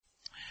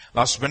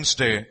Last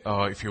Wednesday,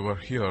 if you were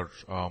here,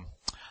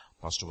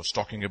 Pastor was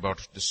talking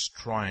about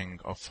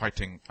destroying or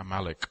fighting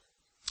Amalek.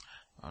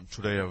 And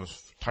today I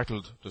was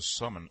titled this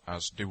sermon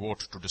as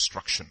Devote to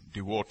Destruction.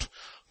 Devote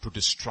to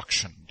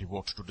Destruction.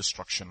 Devote to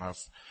Destruction.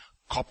 I've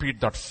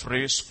copied that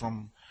phrase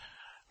from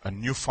a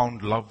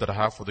newfound love that I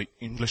have for the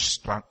English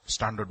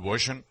Standard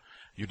Version.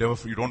 You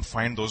don't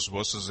find those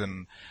verses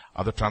in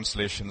other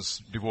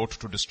translations. Devote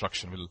to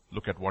destruction. We'll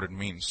look at what it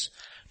means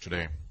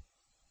today.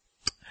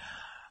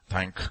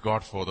 Thank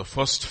God for the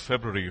 1st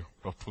February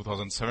of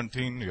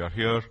 2017. We are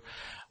here.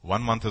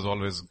 1 month is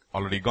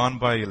already gone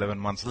by. 11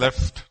 months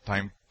left.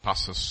 Time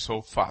passes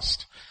so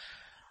fast.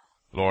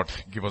 Lord,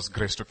 give us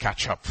grace to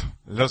catch up.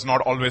 Let us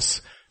not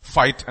always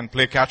fight and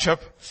play catch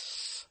up,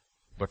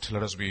 but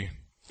let us be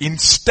in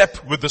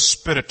step with the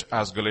Spirit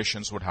as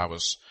Galatians would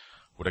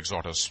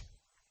exhort us.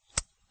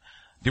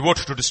 Devote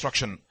to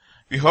destruction.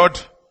 We heard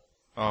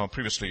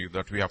previously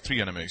that we have 3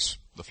 enemies: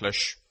 the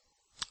flesh,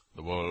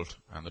 the world,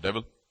 and the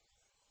devil.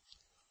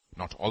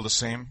 Not all the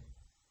same.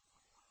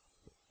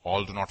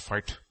 All do not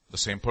fight the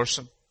same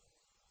person.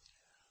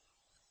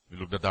 We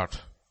looked at that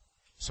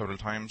several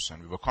times,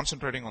 and we were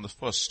concentrating on the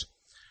first,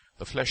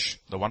 the flesh,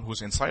 the one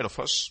who's inside of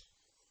us.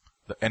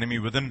 The enemy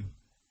within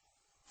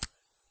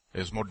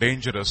is more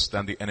dangerous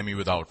than the enemy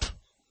without.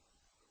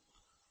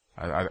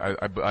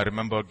 I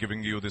remember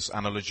giving you this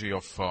analogy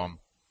of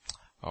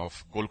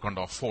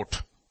Golconda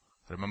Fort.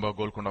 Remember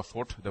Golconda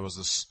Fort? There was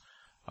this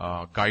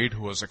guide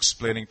who was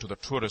explaining to the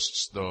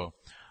tourists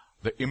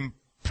the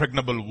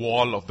impregnable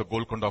wall of the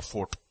Golconda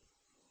Fort.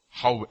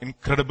 How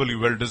incredibly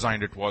well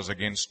designed it was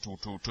against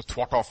to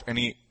thwart off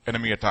any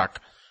enemy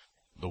attack.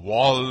 The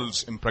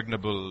walls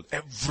impregnable,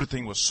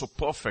 everything was so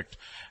perfect.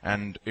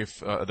 And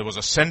if there was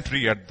a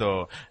sentry at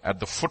the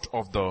foot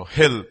of the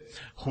hill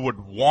who would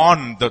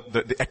warn,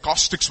 the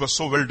acoustics were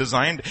so well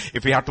designed,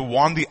 if he had to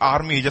warn the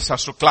army, he just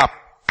has to clap.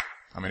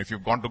 I mean, if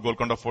you've gone to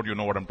Golconda Fort, you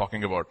know what I'm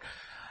talking about.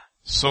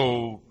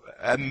 So,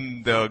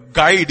 and the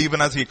guide, even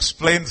as he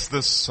explains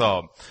this,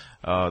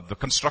 the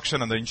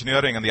construction and the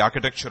engineering and the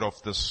architecture of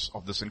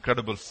this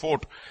incredible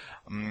fort,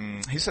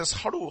 he says,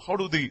 how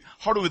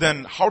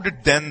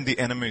did then the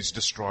enemies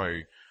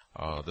destroy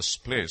this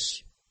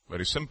place?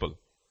 Very simple.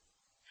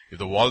 If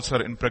the walls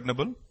are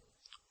impregnable,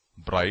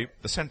 bribe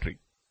the sentry.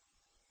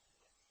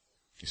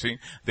 You see,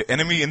 the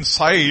enemy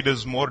inside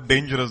is more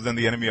dangerous than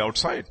the enemy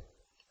outside.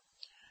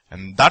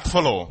 And that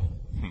fellow,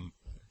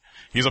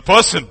 he's a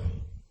person.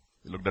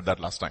 We looked at that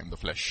last time, the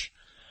flesh.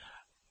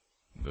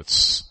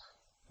 That's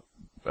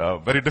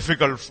very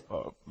difficult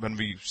when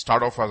we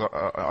start off as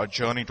a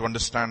journey to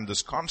understand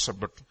this concept,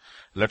 but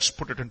let's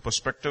put it in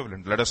perspective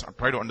and let us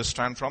try to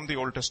understand from the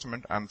Old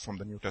Testament and from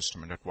the New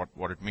Testament at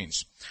what it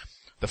means.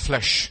 The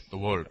flesh, the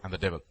world, and the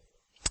devil.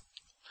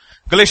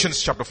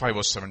 Galatians chapter 5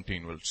 verse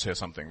 17 will say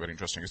something very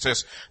interesting. It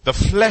says, the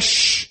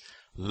flesh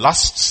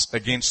lusts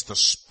against the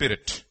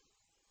spirit,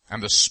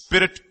 and the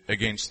spirit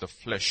against the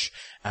flesh,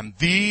 and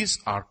these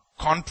are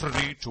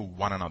contrary to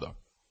one another,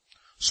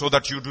 so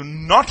that you do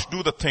not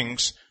do the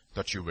things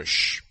that you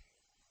wish.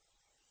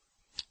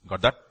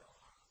 Got that?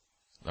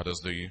 That is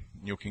the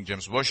New King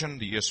James Version.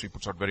 The ESV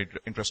puts out very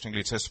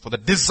interestingly. It says, for the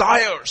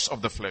desires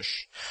of the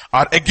flesh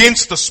are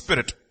against the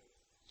spirit.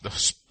 The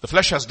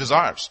flesh has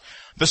desires.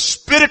 The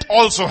spirit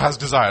also has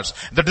desires.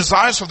 The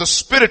desires of the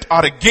spirit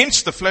are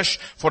against the flesh,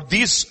 for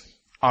these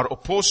are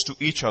opposed to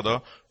each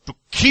other to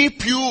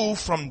keep you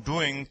from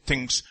doing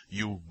things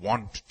you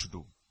want to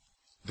do.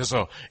 There's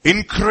an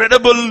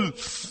incredible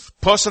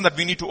person that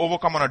we need to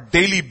overcome on a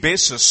daily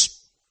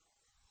basis,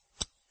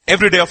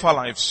 every day of our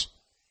lives,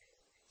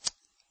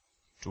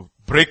 to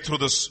break through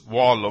this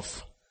wall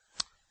of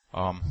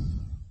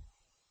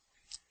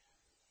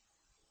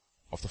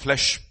the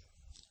flesh.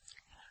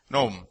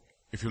 No,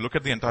 if you look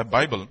at the entire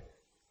Bible,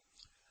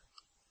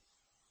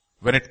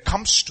 when it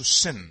comes to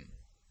sin,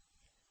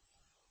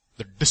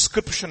 the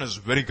description is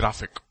very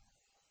graphic.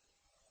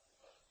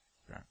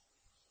 Okay.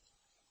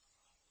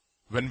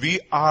 When we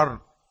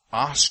are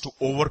asked to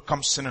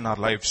overcome sin in our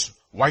lives,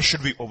 why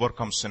should we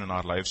overcome sin in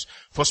our lives?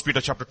 1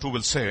 Peter chapter 2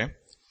 will say,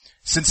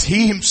 since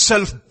he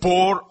himself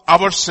bore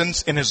our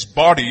sins in his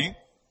body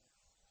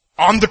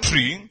on the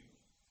tree,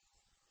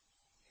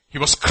 he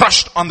was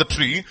crushed on the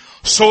tree,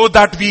 so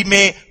that we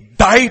may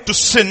die to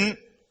sin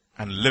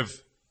and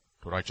live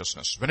to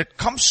righteousness. When it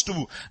comes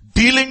to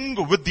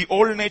dealing with the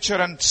old nature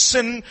and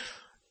sin,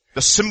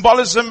 the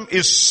symbolism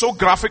is so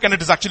graphic, and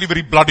it is actually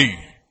very bloody.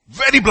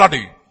 Very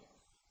bloody.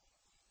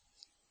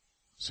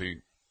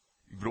 See,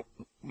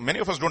 many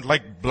of us don't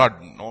like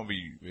blood. No,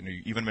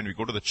 even when we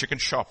go to the chicken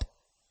shop,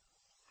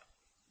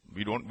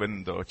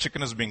 when the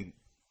chicken is being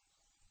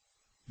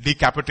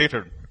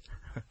decapitated,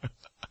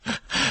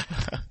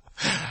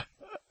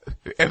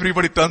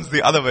 everybody turns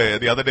the other way.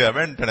 The other day I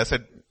went and I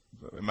said,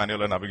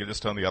 Emmanuel and Abigail,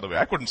 just turn the other way.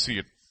 I couldn't see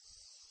it.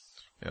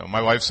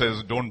 My wife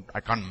says, I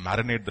can't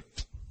marinate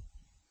that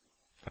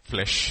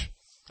flesh.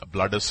 The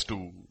blood is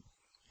too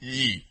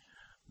eat.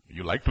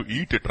 You like to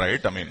eat it,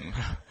 right? I mean,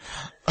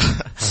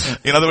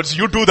 in other words,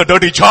 you do the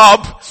dirty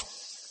job.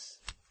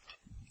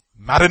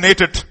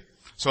 Marinate it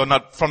So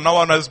from now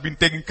on, I've been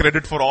taking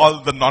credit for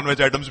all the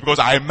non-veg items because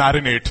I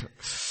marinate.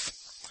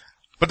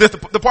 But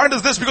the point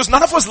is this, because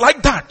none of us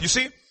like that, you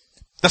see.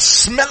 The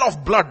smell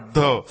of blood,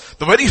 the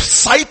very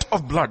sight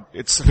of blood,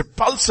 it's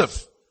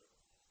repulsive.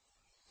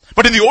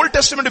 But in the Old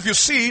Testament, if you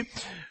see,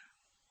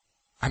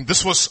 and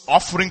this was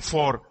offering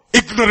for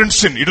ignorant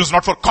sin. It was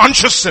not for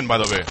conscious sin, by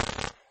the way.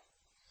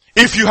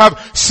 If you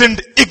have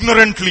sinned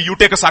ignorantly, you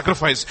take a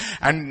sacrifice.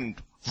 And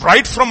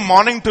right from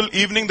morning till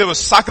evening, there was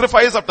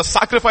sacrifice after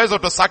sacrifice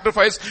after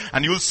sacrifice.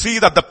 And you'll see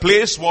that the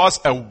place was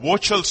a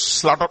virtual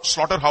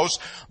slaughterhouse.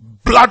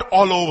 Blood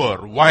all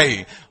over.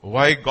 Why?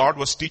 Why God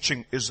was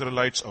teaching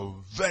Israelites a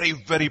very,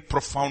 very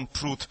profound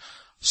truth.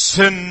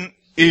 Sin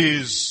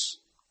is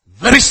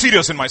very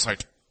serious in my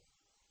sight.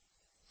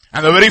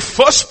 And the very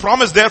first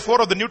promise,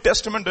 therefore, of the New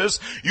Testament is,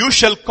 you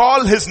shall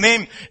call his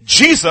name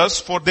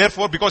Jesus,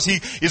 because he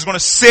is going to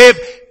save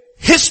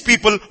his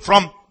people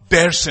from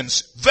their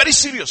sins. Very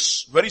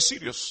serious, very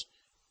serious.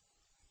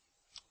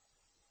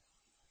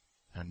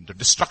 And the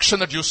destruction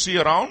that you see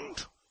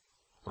around,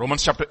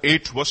 Romans chapter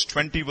 8 verse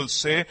 20 will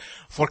say,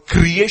 for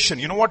creation,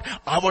 you know what?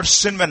 Our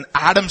sin, when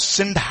Adam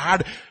sinned,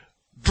 had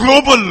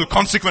global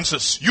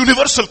consequences,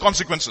 universal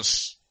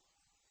consequences.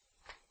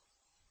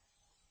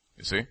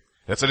 You see?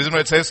 That's the reason why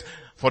it says,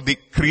 for the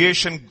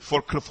creation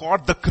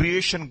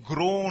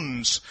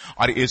groans,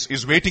 or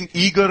is waiting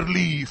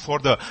eagerly for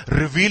the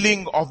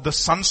revealing of the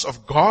sons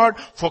of God,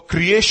 for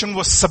creation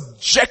was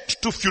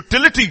subject to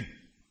futility.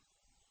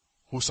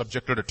 Who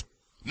subjected it?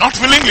 Not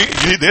willingly.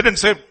 They didn't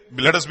say,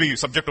 let us be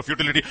subject to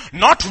futility.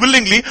 Not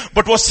willingly,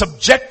 but was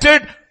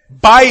subjected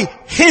by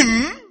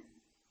him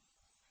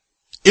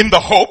in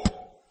the hope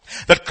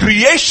that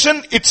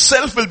creation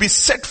itself will be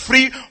set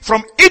free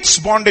from its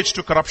bondage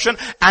to corruption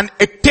and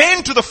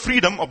attain to the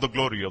freedom of the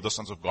glory of the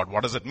sons of God.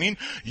 What does it mean?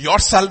 Your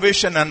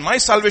salvation and my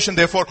salvation,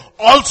 therefore,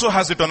 also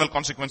has eternal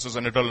consequences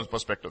and eternal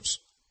perspectives.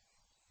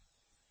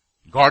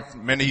 God,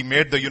 when he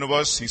made the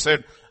universe, he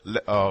said,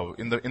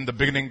 in the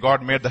beginning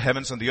God made the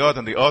heavens and the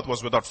earth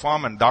was without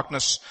form, and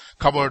darkness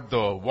covered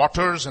the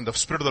waters, and the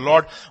Spirit of the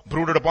Lord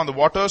brooded upon the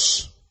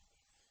waters.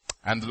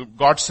 And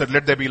God said,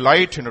 let there be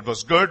light, and it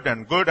was good,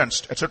 and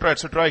etc.,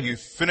 etc. He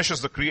finishes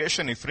the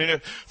creation. He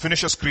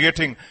finishes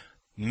creating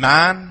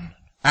man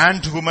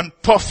and woman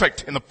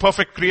perfect. In the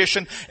perfect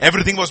creation,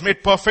 everything was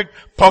made perfect.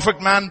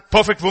 Perfect man,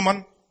 perfect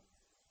woman.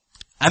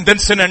 And then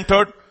sin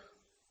entered.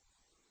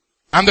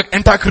 And the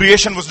entire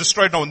creation was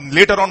destroyed. Now,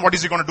 later on, what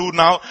is he going to do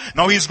now?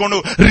 Now he's going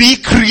to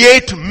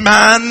recreate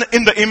man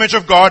in the image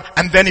of God,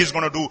 and then he's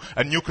going to do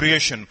a new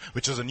creation,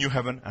 which is a new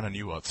heaven and a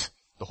new earth.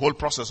 The whole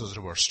process is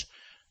reversed.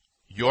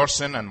 Your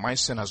sin and my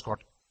sin has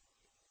got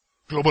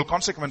global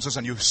consequences,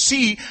 and you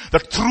see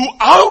that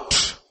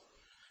throughout,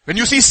 when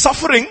you see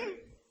suffering,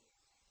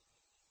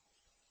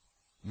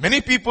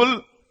 many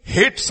people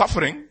hate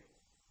suffering,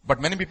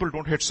 but many people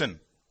don't hate sin.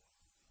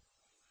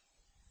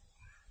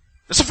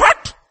 It's a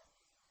fact.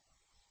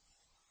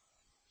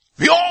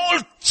 We all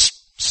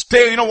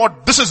stay, you know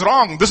what, this is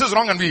wrong,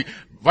 and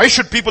why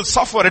should people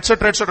suffer,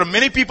 etc., etc.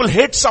 Many people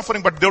hate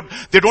suffering, but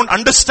they don't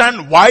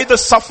understand why the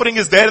suffering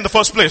is there in the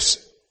first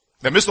place.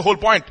 They miss the whole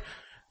point.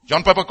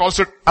 John Piper calls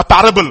it a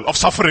parable of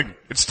suffering.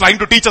 It's trying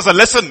to teach us a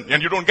lesson,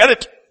 and you don't get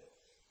it.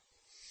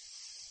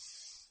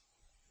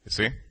 You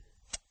see?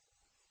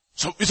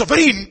 So it's a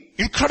very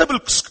incredible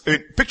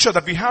picture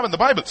that we have in the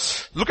Bible.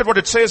 Look at what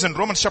it says in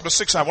Romans chapter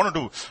 6. I want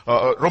to do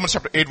Romans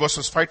chapter 8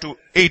 verses 5 to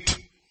 8.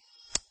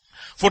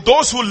 For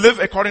those who live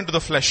according to the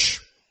flesh,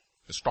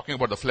 it's talking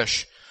about the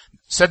flesh,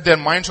 set their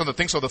minds on the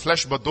things of the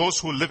flesh, but those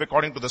who live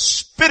according to the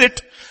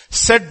Spirit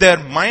set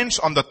their minds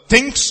on the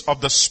things of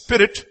the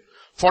Spirit.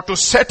 For to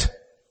set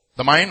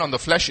the mind on the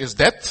flesh is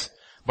death,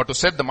 but to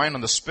set the mind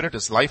on the Spirit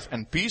is life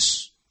and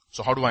peace.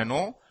 So how do I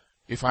know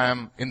if I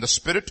am in the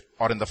Spirit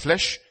or in the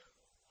flesh?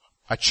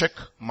 I check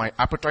my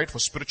appetite for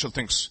spiritual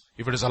things.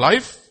 If it is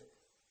alive,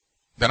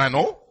 then I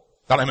know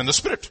that I'm in the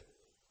Spirit.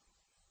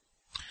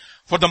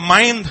 For the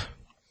mind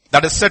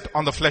that is set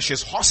on the flesh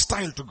is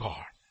hostile to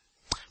God.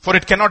 For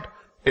it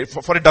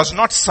does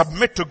not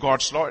submit to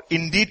God's law.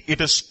 Indeed,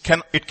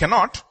 it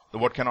cannot. The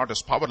word cannot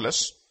is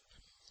powerless.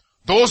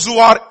 Those who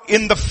are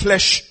in the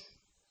flesh,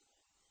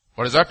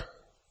 what is that?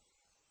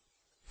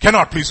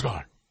 Cannot please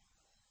God.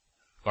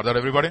 Got that,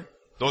 everybody?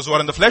 Those who are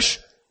in the flesh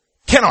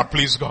cannot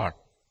please God.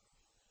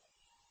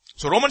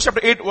 So Romans chapter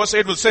 8 verse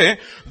 8 will say,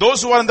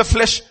 those who are in the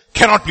flesh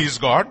cannot please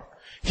God.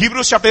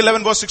 Hebrews chapter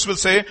 11 verse 6 will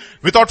say,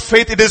 without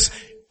faith it is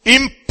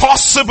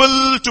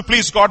impossible to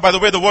please God. By the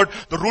way,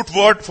 the root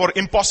word for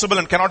impossible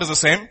and cannot is the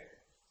same.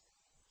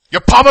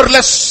 You're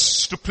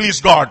powerless to please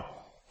God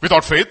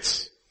without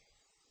faith.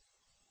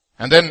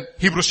 And then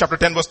Hebrews chapter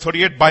 10 verse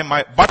 38,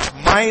 but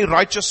my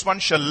righteous one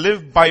shall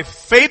live by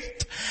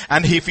faith,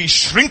 and if he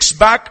shrinks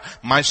back,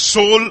 my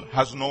soul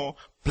has no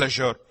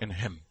pleasure in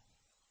him.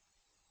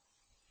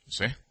 You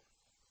see?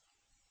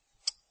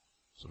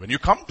 So when you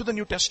come to the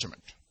New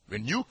Testament,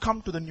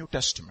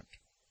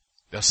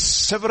 there are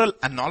several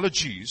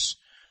analogies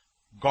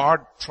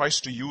God tries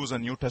to use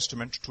in the New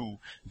Testament to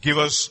give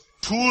us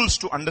tools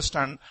to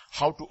understand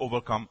how to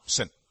overcome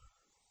sin.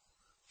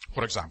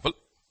 For example,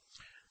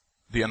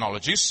 the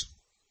analogies.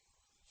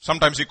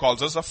 Sometimes he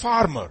calls us a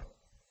farmer,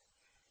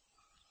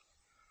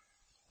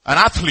 an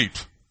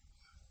athlete.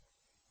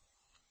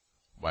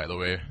 By the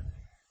way,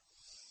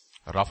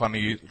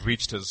 Rafani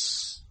reached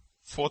his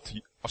 4th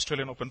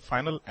Australian Open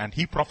final and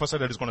he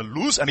prophesied that he's going to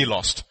lose and he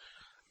lost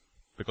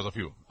because of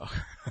you.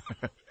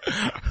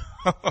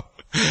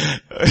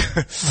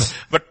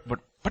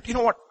 But you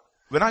know what?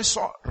 When I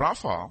saw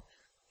Rafa,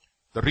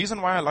 the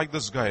reason why I like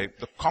this guy,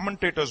 the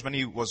commentators, when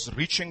he was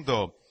reaching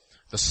the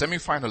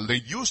semi-final, they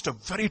used a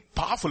very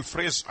powerful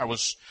phrase.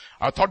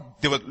 I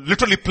thought they were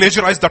literally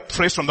plagiarized that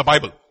phrase from the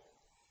Bible.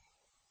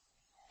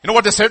 You know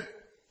what they said?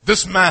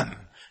 This man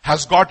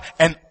has got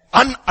an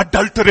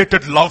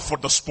unadulterated love for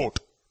the sport.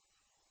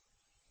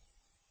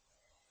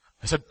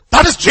 I said,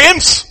 that is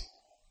James.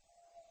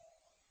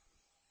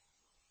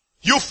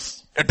 You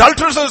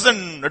adulteresses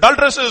and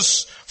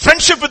adulteresses,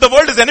 friendship with the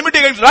world is enmity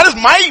against. That is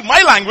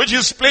my language.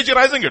 He's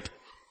plagiarizing it.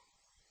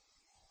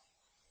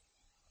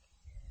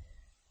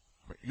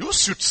 You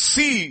should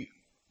see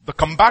the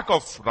comeback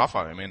of Rafa.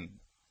 I mean,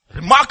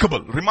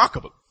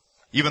 remarkable.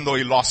 Even though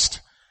he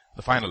lost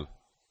the final.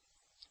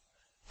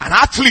 An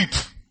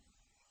athlete.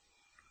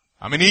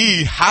 I mean,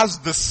 he has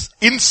this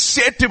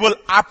insatiable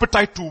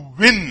appetite to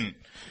win.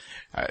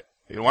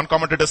 One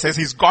commentator says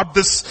he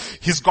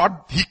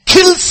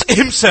kills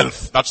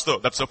himself. That's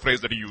the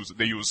phrase that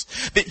they use.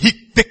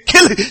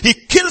 He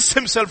kills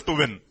himself to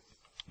win.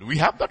 Do we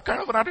have that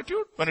kind of an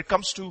attitude when it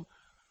comes to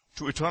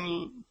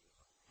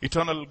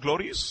eternal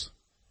glories?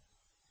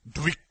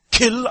 Do we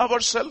kill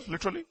ourselves,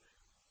 literally?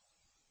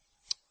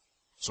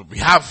 So we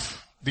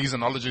have these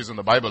analogies in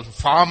the Bible.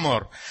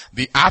 Farmer,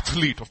 the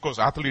athlete, of course,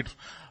 athlete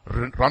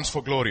runs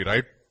for glory,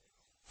 right?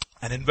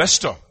 An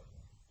investor,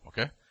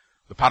 okay?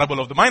 The parable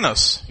of the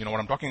minas, you know what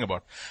I'm talking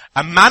about.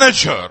 A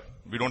manager,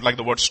 we don't like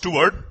the word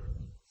steward.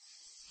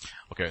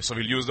 Okay, so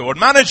we'll use the word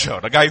manager,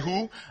 a guy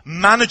who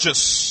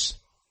manages.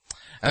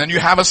 And then you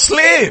have a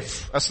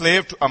slave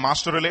to a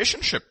master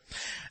relationship.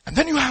 And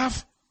then you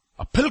have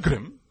a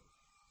pilgrim,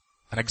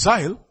 an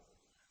exile,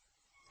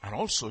 and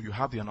also you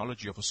have the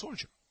analogy of a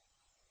soldier.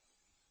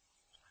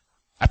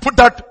 I put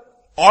that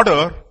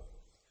order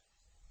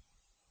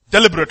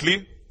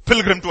deliberately,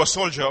 pilgrim to a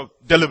soldier,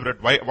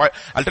 deliberate. Why?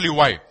 I'll tell you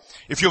why.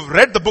 If you've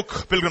read the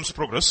book Pilgrim's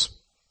Progress,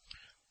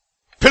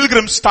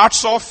 Pilgrim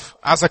starts off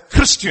as a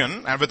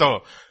Christian and with a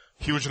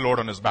huge load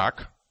on his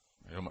back.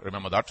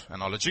 Remember that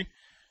analogy?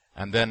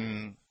 And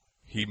then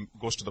he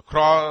goes to the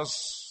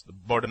cross, the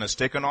burden is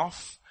taken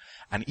off,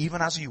 and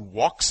even as he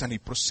walks and he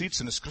proceeds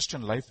in his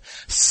Christian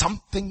life,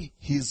 something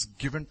is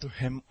given to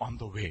him on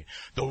the way.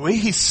 The way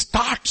he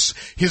starts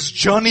his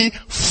journey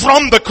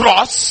from the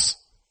cross,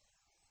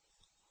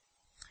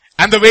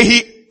 and the way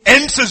he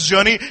ends his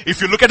journey,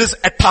 if you look at his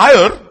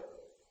attire,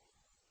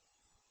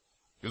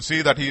 you'll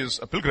see that he is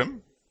a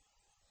pilgrim,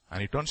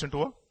 and he turns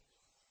into a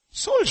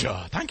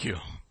soldier. Thank you.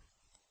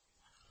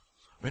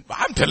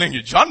 I'm telling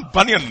you, John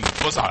Bunyan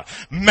was a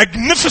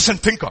magnificent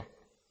thinker.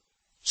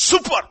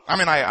 Super. I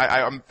mean,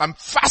 I'm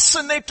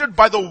fascinated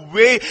by the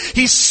way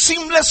he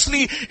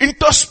seamlessly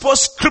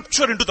interspersed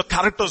scripture into the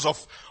characters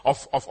of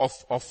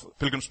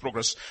Pilgrim's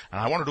Progress.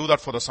 And I want to do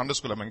that for the Sunday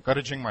school. I'm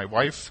encouraging my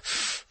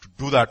wife to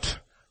do that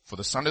for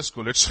the Sunday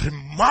school. It's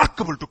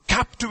remarkable to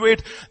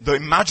captivate the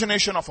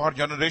imagination of our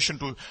generation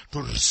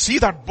to see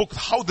that book,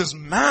 how this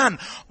man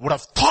would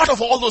have thought of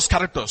all those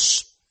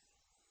characters.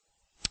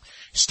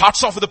 He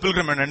starts off with a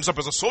pilgrim and ends up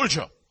as a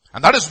soldier.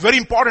 And that is very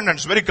important and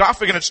it's very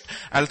graphic and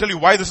I'll tell you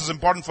why this is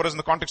important for us in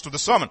the context of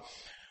this sermon.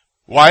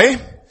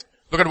 Why?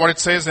 Look at what it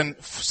says in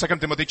 2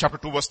 Timothy chapter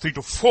 2 verse 3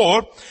 to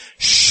 4.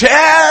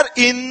 Share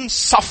in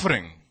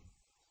suffering.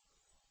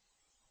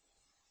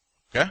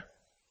 Okay?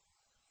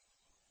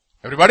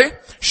 Everybody?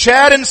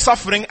 Share in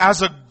suffering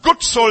as a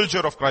good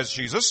soldier of Christ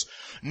Jesus.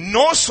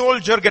 No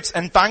soldier gets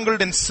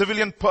entangled in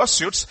civilian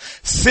pursuits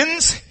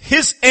since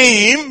his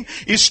aim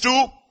is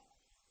to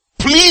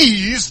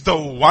please the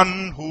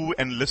one who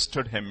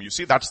enlisted him. You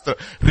see, that's the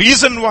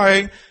reason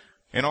why,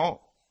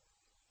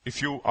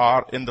 if you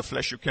are in the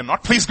flesh, you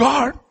cannot please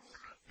God.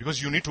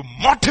 Because you need to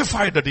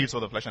mortify the deeds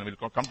of the flesh, and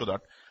we'll come to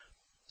that.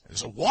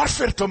 There's a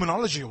warfare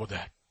terminology over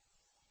there.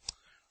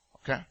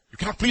 Okay? You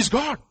cannot please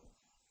God.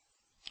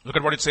 Look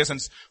at what it says in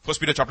 1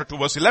 Peter chapter 2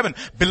 verse 11.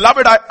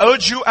 Beloved, I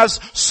urge you as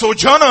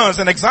sojourners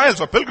and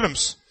exiles or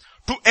pilgrims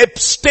to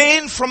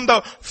abstain from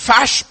the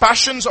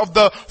passions of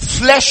the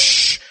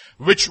flesh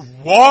which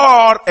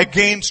war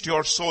against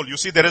your soul. You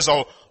see, there is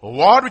a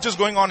war which is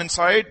going on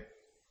inside.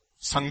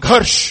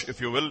 Sangharsh, if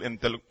you will, in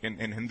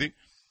Hindi.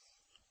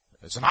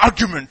 It's an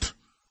argument.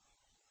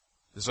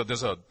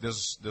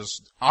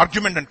 There's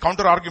argument and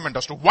counter argument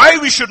as to why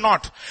we should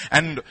not.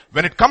 And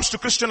when it comes to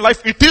Christian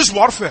life, it is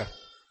warfare.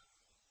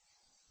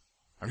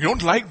 And you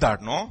don't like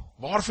that, no?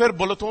 Warfare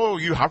bolato,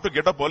 you have to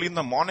get up early in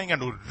the morning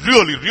and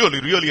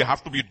really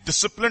have to be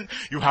disciplined.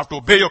 You have to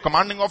obey your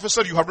commanding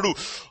officer. You have to do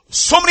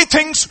so many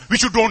things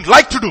which you don't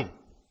like to do.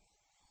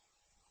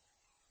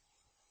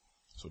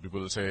 So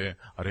people will say,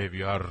 Arey,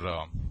 we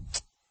are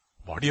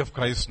body of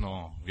Christ,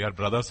 no? We are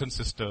brothers and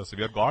sisters.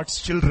 We are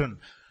God's children.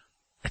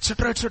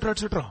 etc., etc.,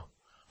 etc.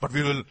 But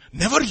we will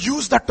never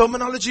use that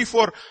terminology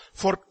for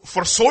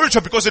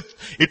soldier because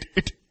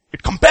it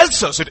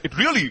compels us. It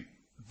really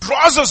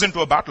draws us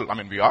into a battle. I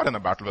mean, we are in a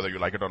battle whether you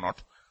like it or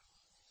not.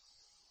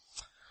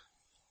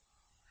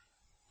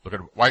 Look at,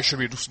 why should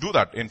we do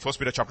that? In 1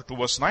 Peter chapter 2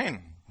 verse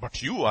 9.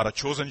 But you are a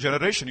chosen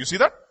generation. You see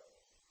that?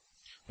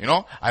 You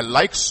know,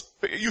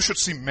 you should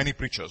see many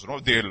preachers, you know,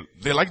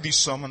 they like these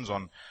sermons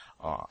on,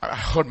 I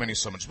heard many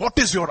sermons. What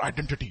is your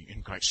identity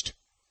in Christ?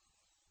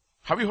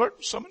 Have you heard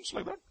sermons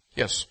like that?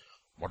 Yes.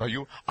 What are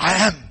you?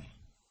 I am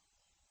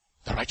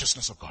the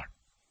righteousness of God.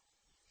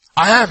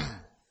 I am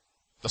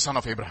the son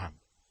of Abraham.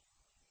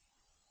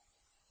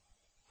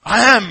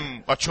 I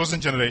am a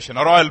chosen generation,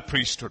 a royal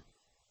priesthood.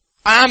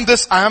 I am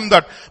this, I am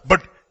that.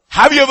 But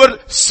have you ever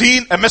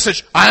seen a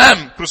message, I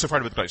am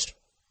crucified with Christ?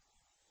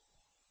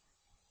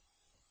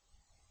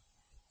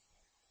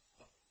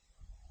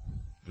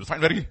 You'll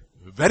find very,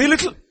 very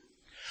little.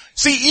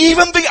 See,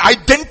 even the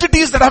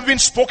identities that have been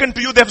spoken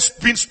to you, they have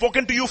been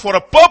spoken to you for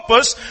a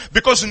purpose,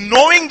 because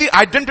knowing the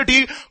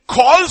identity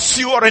calls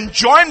you or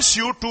enjoins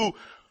you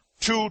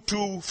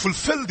to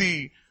fulfill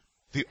the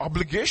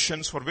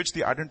obligations for which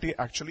the identity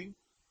actually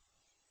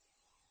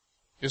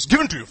is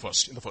given to you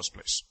first, in the first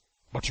place.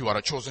 But you are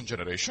a chosen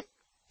generation,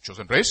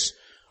 chosen race,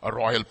 a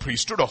royal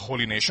priesthood, a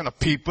holy nation, a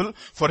people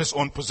for his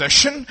own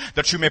possession,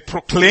 that you may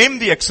proclaim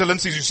the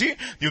excellencies, you see,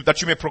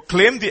 that you may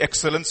proclaim the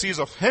excellencies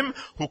of him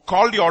who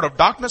called you out of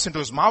darkness into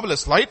his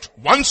marvelous light.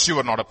 Once you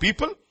were not a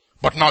people,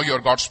 but now you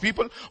are God's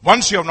people.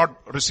 Once you have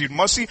not received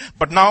mercy,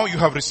 but now you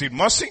have received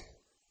mercy.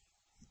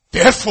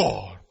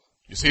 Therefore,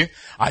 you see,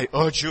 I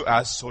urge you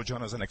as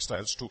sojourners and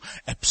exiles to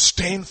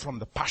abstain from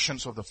the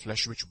passions of the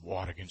flesh which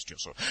war against your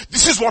soul.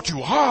 This is what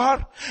you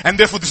are, and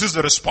therefore this is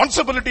the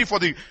responsibility for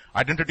the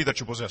identity that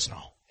you possess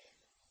now.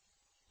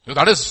 So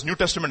that is New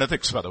Testament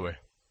ethics, by the way.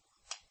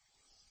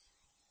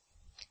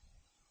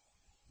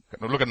 Okay,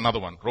 now look at another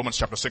one. Romans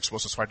chapter 6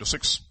 verses 5 to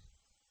 6.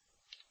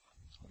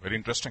 Very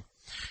interesting.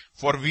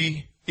 For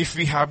if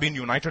we have been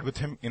united with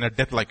him in a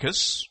death like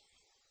his,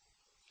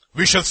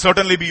 we shall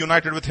certainly be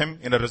united with him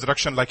in a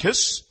resurrection like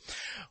his.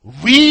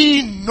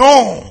 We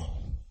know,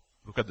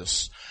 look at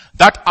this,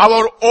 that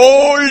our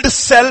old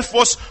self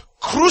was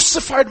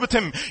crucified with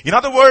him. In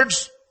other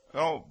words,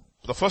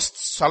 the first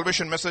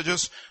salvation message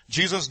is,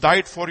 Jesus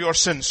died for your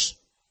sins.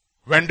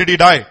 When did he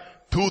die?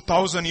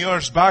 2,000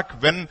 years back,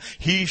 when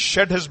he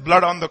shed his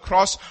blood on the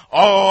cross,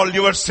 all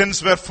your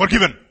sins were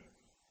forgiven.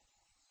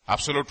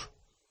 Absolute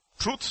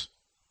truth.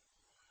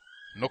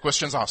 No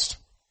questions asked.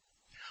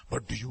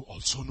 But do you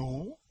also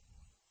know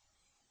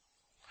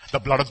the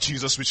blood of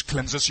Jesus which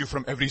cleanses you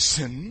from every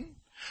sin,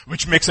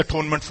 which makes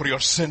atonement for your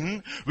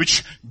sin,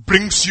 which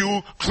brings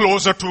you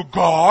closer to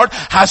God,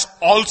 has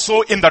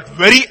also in that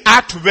very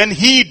act when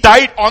he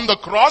died on the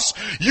cross,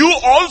 you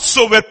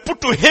also were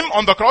put to him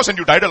on the cross and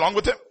you died along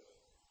with him.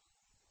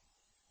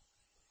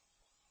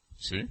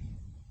 See?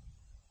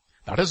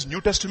 That is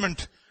New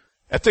Testament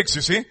ethics,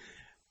 you see.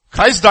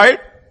 Christ died,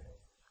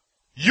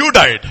 you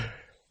died.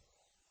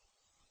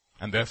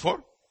 And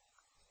therefore,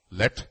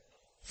 let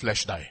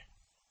flesh die.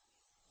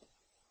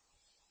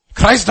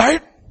 Christ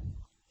died,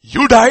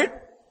 you died,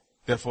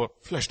 therefore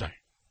flesh died.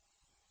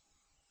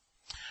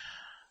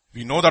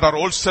 We know that our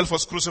old self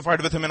was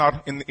crucified with him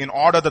in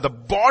order that the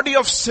body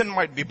of sin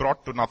might be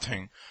brought to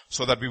nothing,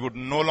 so that we would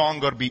no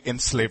longer be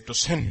enslaved to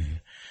sin.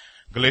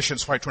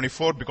 Galatians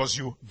 5:24,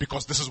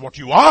 because this is what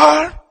you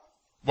are,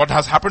 what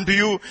has happened to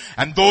you,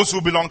 and those who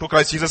belong to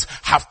Christ Jesus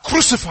have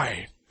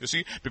crucified. You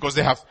see, because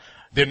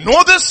they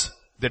know this,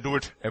 they do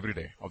it every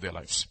day of their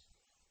lives.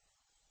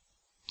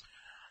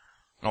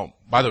 Now,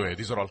 by the way,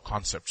 these are all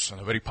concepts and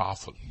they're very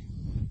powerful.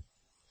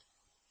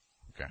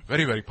 Okay,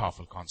 very, very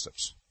powerful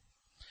concepts.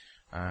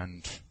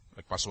 And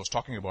like Pastor was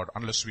talking about,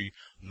 unless we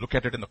look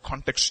at it in the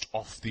context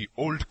of the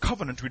old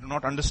covenant, we do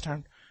not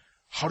understand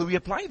how do we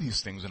apply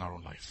these things in our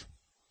own life.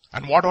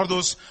 And what are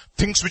those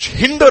things which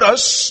hinder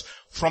us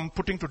from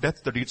putting to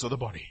death the deeds of the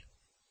body?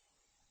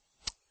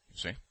 You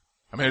see?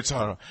 I mean,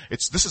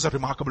 this is a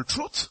remarkable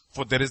truth.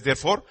 For there is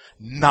therefore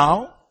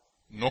now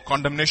no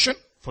condemnation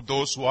for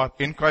those who are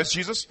in Christ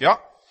Jesus. Yeah.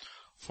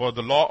 For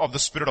the law of the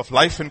Spirit of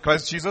life in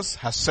Christ Jesus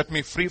has set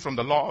me free from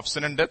the law of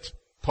sin and death.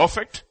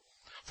 Perfect.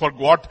 For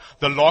what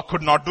the law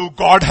could not do,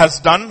 God has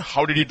done.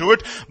 How did he do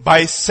it?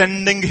 By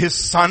sending his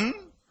Son.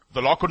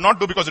 The law could not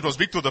do because it was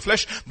weak through the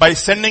flesh. By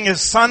sending his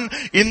Son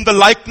in the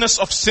likeness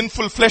of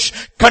sinful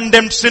flesh,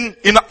 condemned sin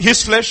in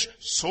his flesh,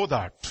 so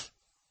that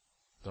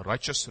the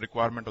righteous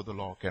requirement of the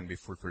law can be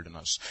fulfilled in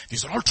us.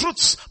 These are all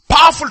truths,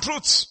 powerful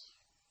truths.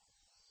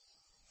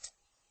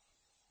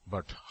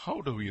 But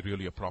how do we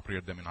really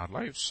appropriate them in our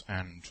lives?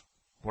 And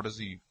what is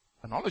the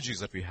analogies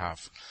that we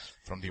have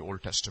from the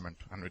Old Testament?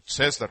 And it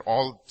says that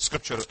all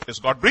scripture is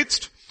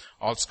God-breathed.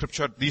 All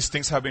scripture, these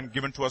things have been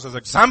given to us as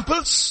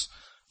examples,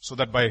 so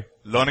that by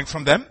learning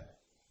from them,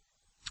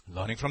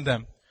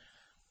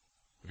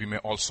 we may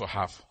also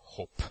have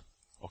hope.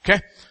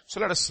 Okay? So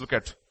let us look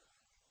at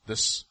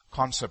this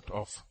concept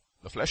of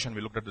the flesh, and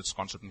we looked at this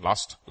concept in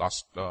last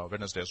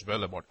Wednesday as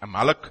well about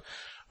Amalek,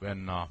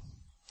 when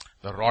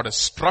The rod is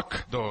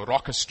struck, the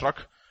rock is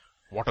struck,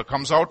 water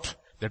comes out,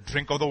 they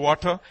drink of the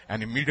water,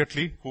 and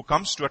immediately who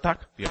comes to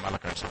attack? The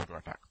Amalekites come to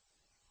attack.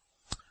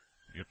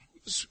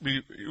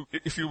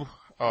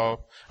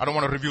 I don't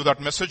want to review that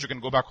message. You can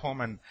go back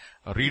home and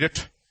read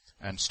it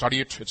and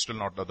study it. It's still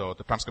not, the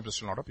transcript is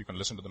still not up. You can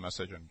listen to the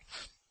message and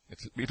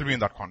it'll be in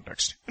that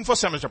context. In 1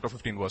 Samuel chapter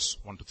 15 verse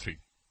 1 to 3.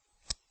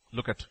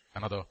 Look at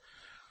another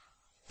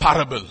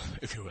parable,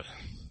 if you will.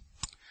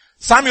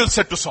 Samuel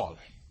said to Saul,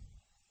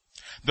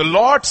 "The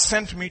Lord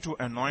sent me to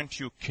anoint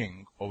you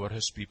king over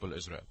his people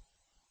Israel."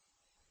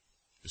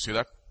 You see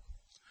that?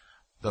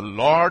 The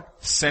Lord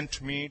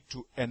sent me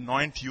to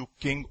anoint you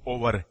king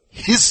over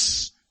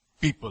his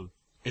people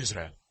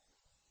Israel.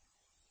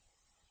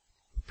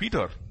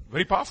 Peter,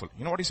 very powerful.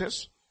 You know what he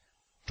says?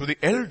 "To the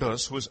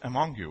elders who is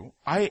among you,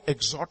 I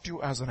exhort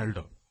you as an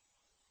elder."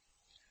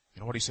 You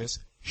know what he says?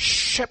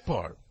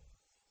 Shepherd.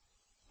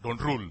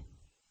 Don't rule.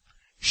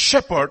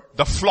 Shepherd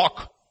the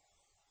flock.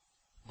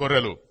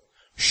 Gorelu.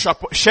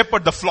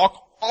 Shepherd the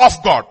flock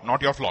of God,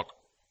 not your flock.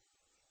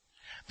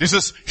 This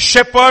is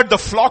shepherd the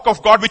flock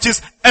of God which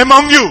is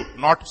among you,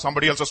 not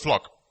somebody else's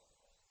flock.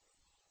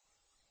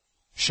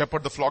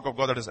 Shepherd the flock of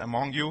God that is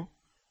among you,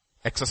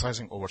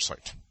 exercising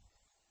oversight.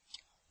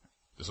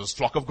 This is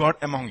flock of God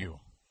among you.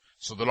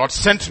 So the Lord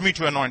sent me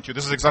to anoint you.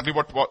 This is exactly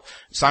what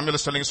Samuel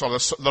is telling Saul.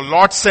 The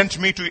Lord sent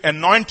me to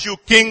anoint you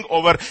king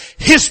over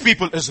his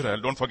people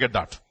Israel. Don't forget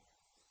that.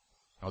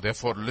 Now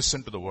therefore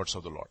listen to the words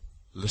of the Lord.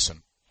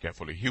 Listen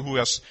carefully. He who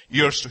has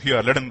ears to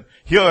hear, let him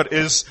hear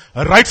is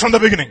right from the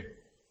beginning.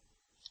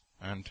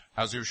 And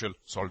as usual,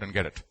 Saul didn't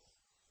get it.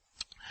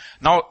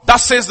 Now,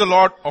 thus says the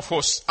Lord of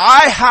hosts,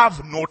 I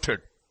have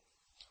noted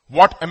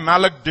what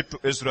Amalek did to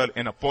Israel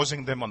in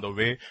opposing them on the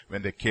way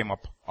when they came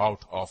up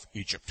out of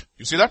Egypt.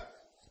 You see that?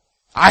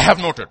 I have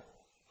noted.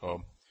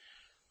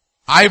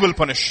 I will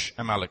punish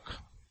Amalek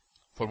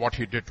for what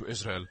he did to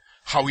Israel,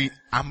 how he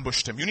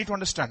ambushed him. You need to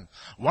understand,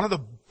 one of the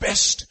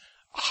best,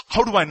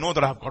 how do I know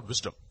that I have got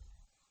wisdom?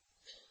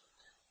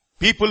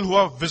 People who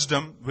have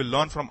wisdom will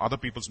learn from other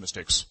people's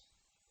mistakes.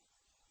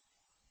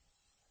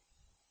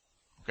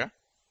 Okay?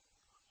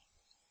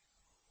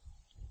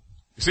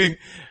 You see,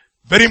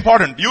 very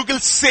important. You will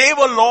save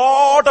a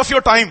lot of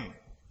your time.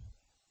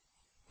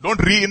 Don't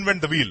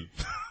reinvent the wheel.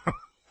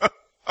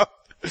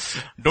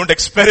 Don't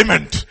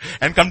experiment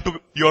and come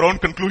to your own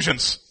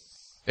conclusions.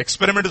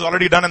 Experiment is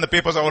already done and the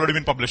papers have already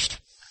been published.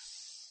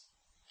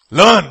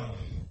 Learn.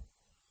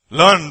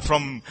 Learn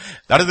from,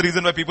 that is the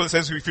reason why people say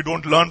if you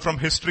don't learn from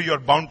history, you're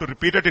bound to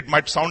repeat it. It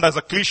might sound as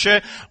a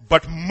cliche,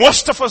 but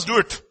most of us do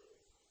it.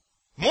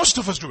 Most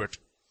of us do it.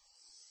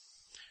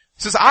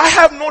 It says, I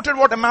have noted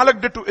what Amalek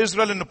did to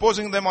Israel in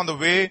opposing them on the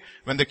way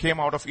when they came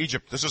out of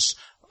Egypt. This is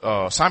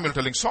Samuel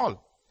telling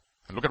Saul.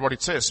 And look at what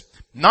it says.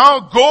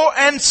 Now go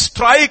and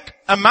strike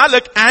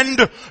Amalek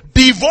and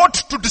devote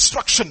to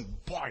destruction.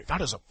 Boy, that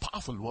is a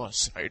powerful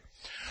verse, right?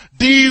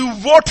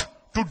 Devote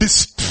to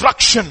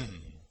destruction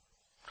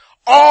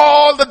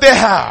all that they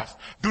have.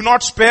 Do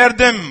not spare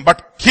them,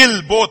 but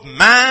kill both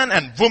man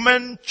and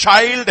woman,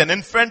 child and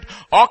infant,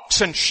 ox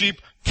and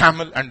sheep,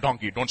 camel and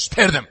donkey. Don't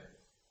spare them.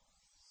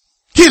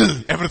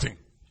 Kill everything.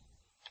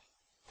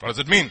 What does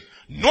it mean?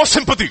 No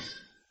sympathy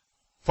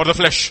for the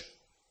flesh.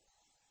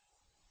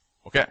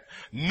 Okay?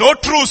 No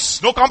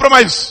truce, no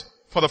compromise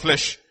for the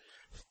flesh.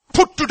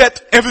 Put to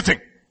death everything.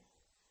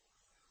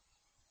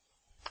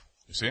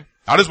 You see?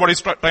 That is what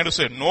he's trying to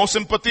say. No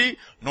sympathy,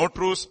 no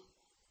truce.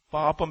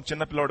 Paapam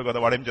chinna pilladu kada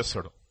vadem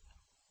chestadu.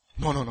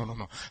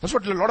 No. That's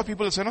what a lot of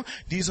people say, no?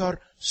 These are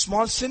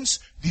small sins,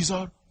 these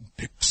are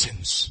big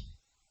sins.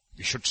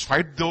 We should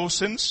fight those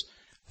sins.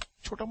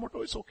 Chota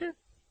moto is okay.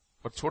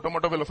 But chota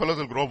moto fellows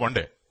will grow one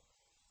day.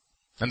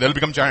 And they'll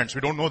become giants.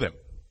 We don't know them.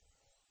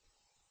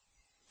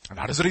 And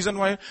that is the reason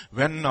why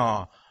when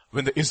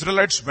the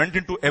Israelites went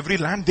into every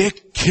land, they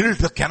killed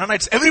the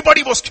Canaanites.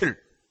 Everybody was killed.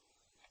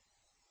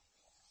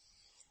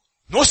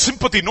 No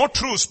sympathy, no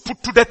truce,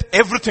 put to death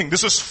everything.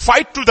 This is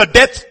fight to the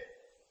death.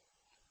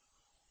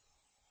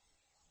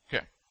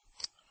 Okay.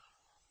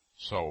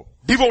 So,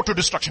 devote to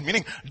destruction,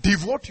 meaning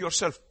devote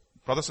yourself,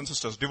 brothers and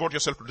sisters, devote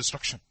yourself to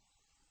destruction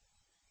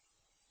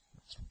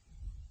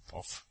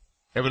of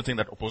everything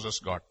that opposes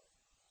God.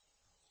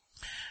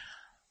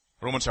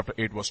 Romans chapter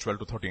 8 verse 12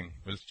 to 13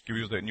 will give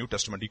you the New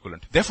Testament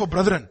equivalent. Therefore,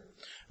 brethren,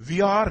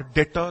 we are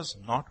debtors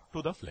not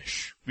to the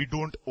flesh. We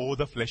don't owe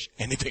the flesh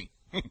anything.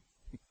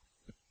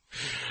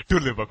 To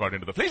live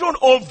according to the flesh. Don't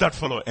owe that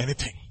fellow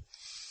anything.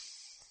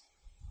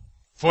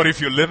 For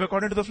if you live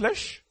according to the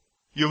flesh,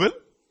 you will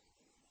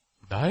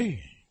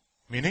die.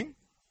 Meaning,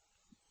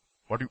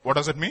 what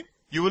does it mean?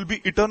 You will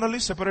be eternally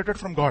separated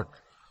from God.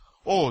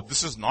 Oh,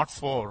 this is not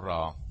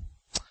for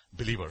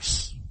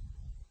believers.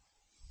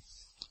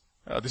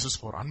 This is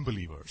for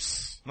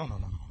unbelievers. No.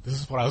 This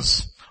is for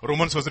us.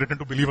 Romans was written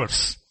to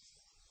believers.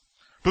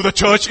 To the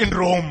church in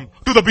Rome.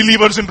 To the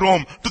believers in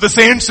Rome. To the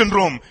saints in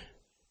Rome.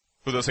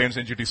 To the saints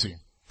in GTC.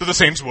 To the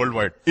saints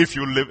worldwide. If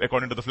you live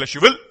according to the flesh,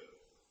 you will.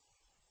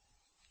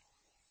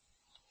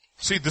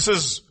 See, this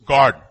is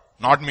God,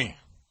 not me.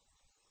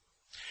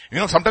 You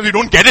know, sometimes you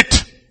don't get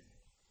it.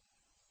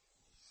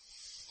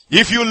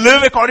 If you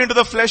live according to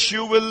the flesh,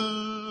 you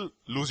will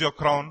lose your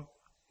crown.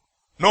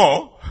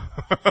 No.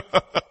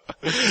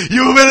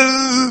 You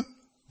will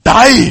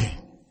die.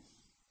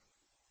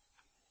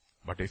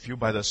 But if you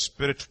by the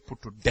Spirit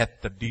put to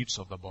death the deeds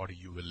of the body,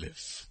 you will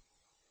live.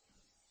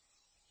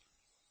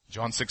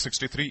 John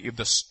 6:63,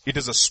 it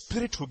is the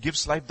Spirit who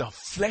gives life, the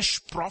flesh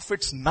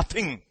profits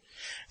nothing.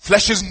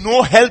 Flesh is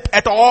no help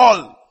at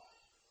all.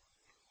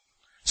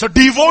 So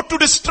devote to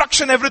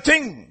destruction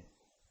everything.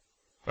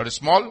 That is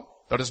small,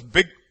 that is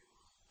big,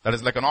 that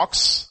is like an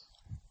ox,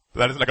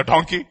 that is like a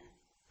donkey,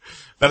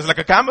 that is like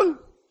a camel,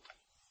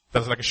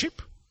 that is like a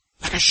sheep.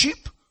 Like a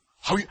sheep.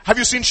 Have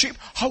you seen sheep?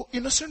 How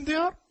innocent they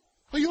are?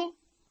 Are you?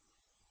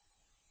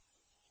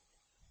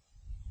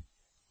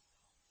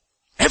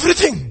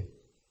 Everything.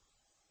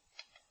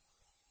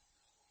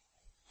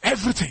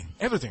 Everything.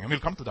 And we'll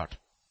come to that.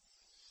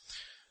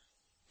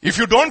 If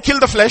you don't kill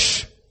the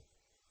flesh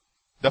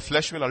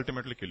will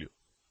ultimately kill you.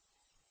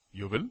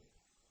 You will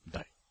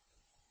die.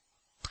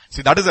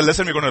 See, that is the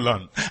lesson we're going to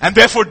learn. And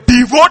therefore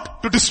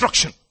devote to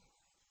destruction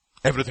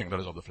everything that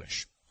is of the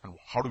flesh. And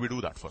how do we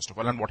do that, first of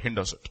all, and what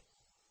hinders it?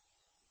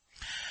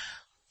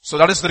 So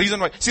that is the reason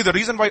why, see, the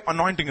reason why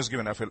anointing is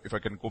given, if I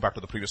can go back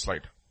to the previous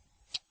slide.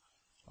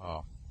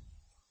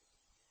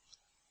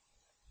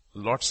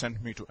 Lord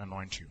sent me to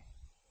anoint you.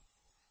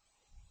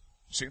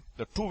 See,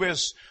 there are two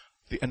ways.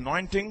 The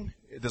anointing,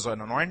 there's an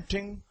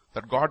anointing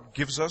that God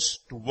gives us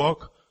to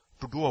work,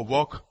 to do a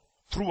work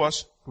through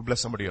us to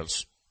bless somebody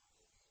else.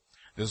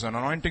 There's an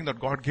anointing that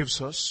God gives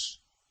us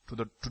to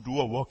do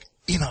a work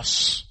in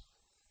us.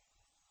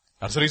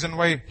 That's the reason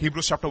why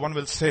Hebrews chapter 1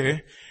 will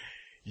say,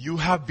 you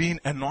have been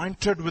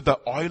anointed with the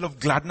oil of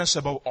gladness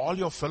above all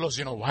your fellows.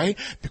 You know why?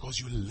 Because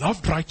you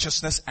loved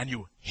righteousness and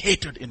you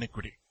hated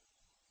iniquity.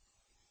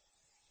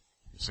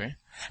 You see?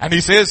 And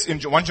he says in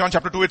 1 John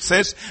chapter 2, it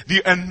says,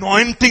 the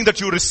anointing that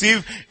you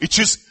receive, which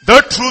is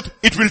the truth,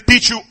 it will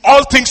teach you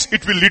all things,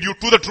 it will lead you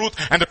to the truth,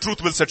 and the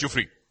truth will set you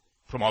free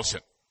from all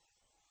sin.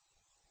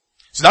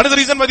 So that is the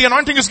reason why the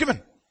anointing is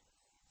given.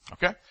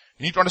 Okay?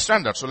 You need to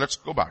understand that. So let's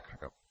go back.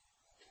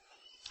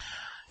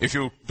 If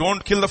you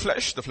don't kill the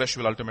flesh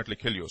will ultimately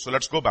kill you. So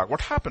let's go back.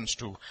 What happens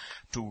to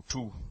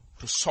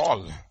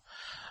Saul?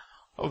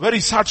 A very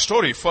sad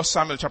story. 1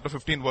 Samuel chapter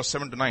 15 verse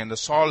 7 to 9.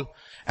 Saul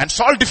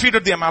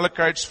defeated the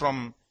Amalekites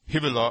from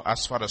Havilah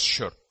as far as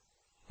Shur,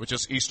 which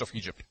is east of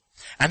Egypt.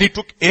 And he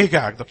took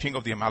Agag, the king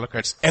of the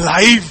Amalekites,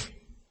 alive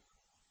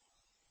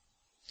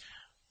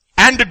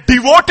and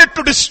devoted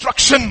to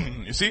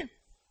destruction. You see?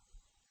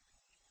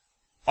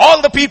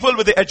 All the people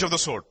with the edge of the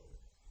sword.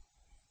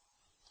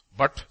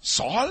 But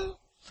Saul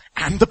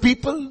and the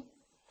people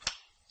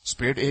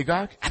spared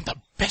Agag and the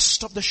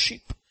best of the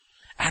sheep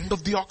and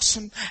of the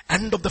oxen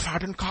and of the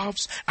fattened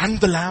calves and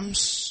the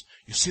lambs.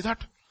 You see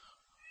that?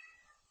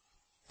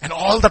 And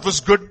all that was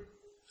good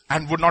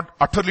and would not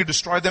utterly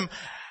destroy them.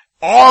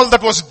 All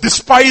that was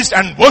despised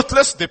and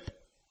worthless, they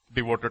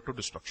devoted to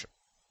destruction.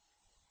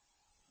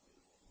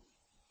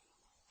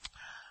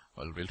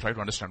 Well, we'll try to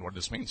understand what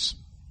this means.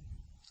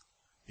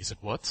 Is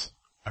it worth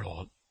at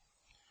all?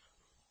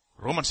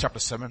 Romans chapter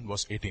 7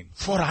 verse 18.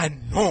 For I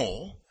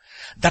know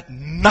that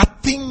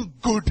nothing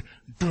good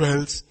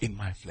dwells in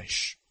my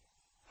flesh.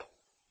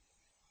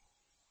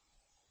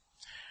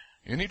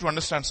 You need to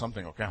understand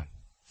something, okay?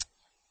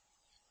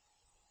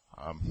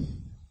 I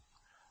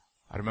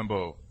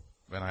remember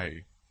when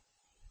I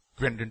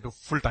went into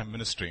full-time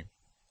ministry.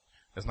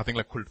 There's nothing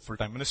like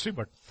full-time ministry,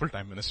 but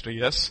full-time ministry,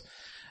 yes.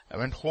 I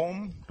went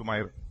home to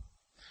my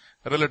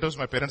relatives.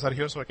 My parents are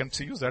here, so I can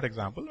use that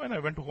example. When I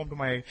went home to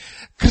my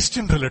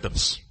Christian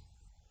relatives.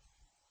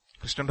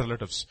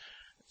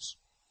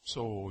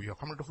 So you're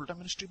coming to full-time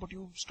ministry, but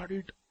you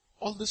studied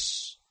all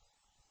this.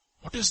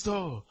 What is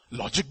the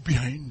logic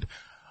behind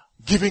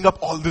giving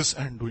up all this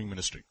and doing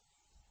ministry?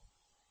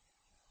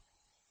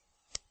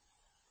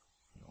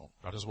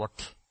 That is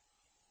what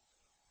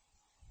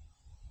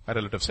my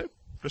relatives said,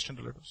 Christian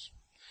relatives.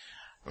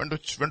 Went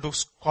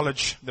to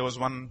college. There was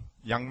one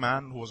young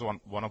man who was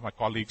one of my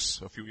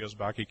colleagues a few years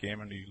back. He came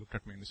and he looked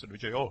at me and he said,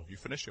 Vijay, oh, you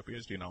finished your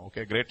PhD now.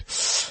 Okay, great.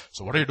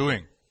 So what are you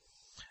doing?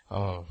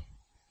 I'm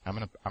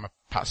a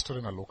pastor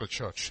in a local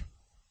church.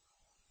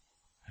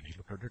 And he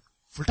looked at it,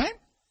 full-time?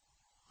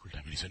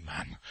 Full-time. And he said,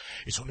 man,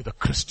 it's only the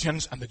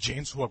Christians and the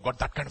Jains who have got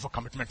that kind of a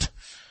commitment.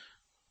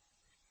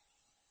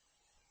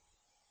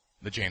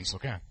 The Jains,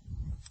 okay.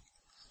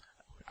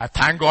 I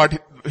thank God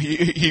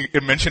he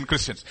mentioned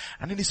Christians.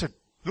 And then he said,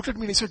 looked at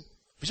me and he said,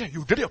 Vijay,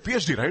 you did your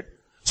PhD, right?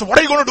 So what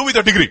are you going to do with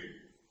your degree?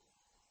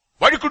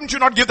 Why couldn't you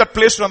not give that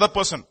place to another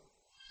person?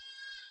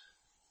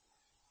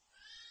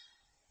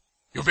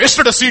 You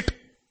wasted a seat.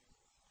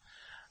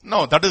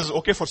 No, that is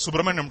okay for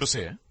Subramaniam to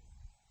say.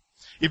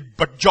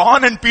 But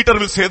John and Peter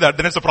will say that,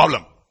 then it's a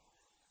problem.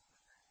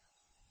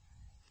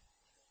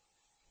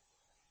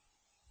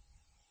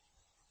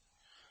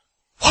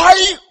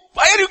 Why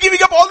are you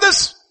giving up all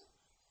this?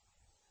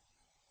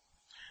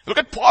 Look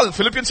at Paul,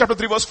 Philippians chapter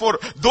 3 verse 4.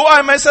 Though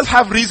I myself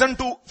have reason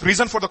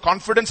for the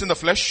confidence in the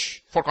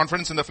flesh,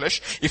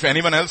 if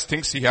anyone else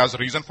thinks he has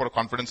reason for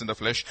confidence in the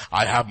flesh,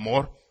 I have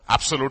more.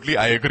 Absolutely,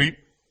 I agree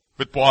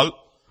with Paul.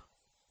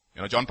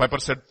 John Piper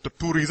said the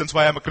two reasons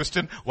why I'm a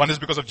Christian, one is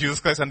because of Jesus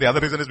Christ and the other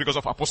reason is because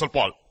of Apostle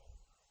Paul.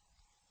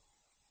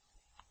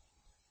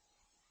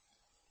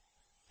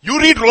 You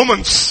read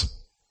Romans,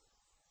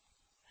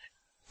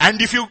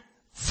 and if you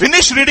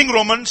finish reading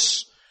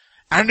Romans,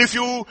 and if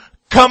you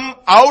come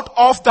out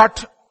of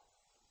that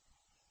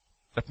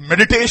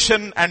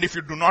meditation, and if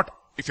you're not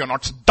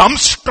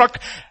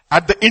dumbstruck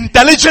at the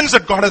intelligence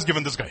that God has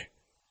given this guy.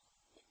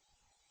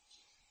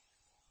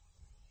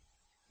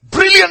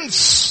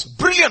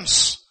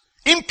 Brilliance,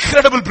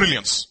 incredible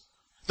brilliance.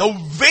 The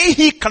way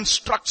he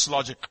constructs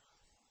logic,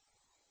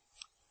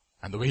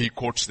 and the way he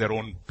quotes their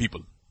own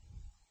people.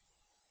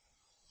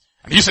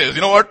 And he says,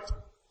 you know what?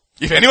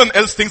 If anyone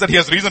else thinks that he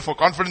has reason for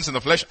confidence in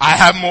the flesh, I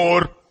have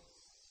more.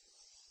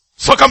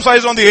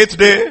 Circumcised on the 8th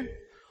day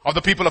of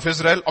the people of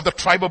Israel, of the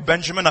tribe of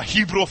Benjamin, a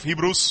Hebrew of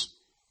Hebrews.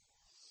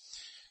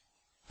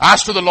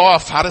 As to the law, a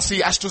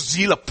Pharisee. As to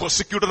zeal, a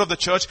persecutor of the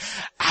church.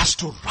 As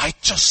to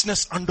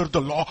righteousness under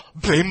the law,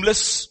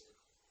 blameless.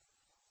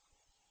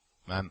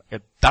 Man,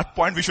 at that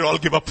point we should all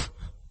give up.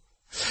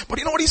 But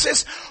you know what he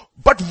says?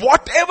 But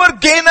whatever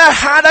gain I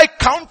had, I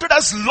counted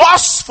as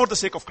loss for the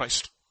sake of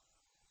Christ.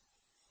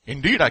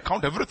 Indeed, I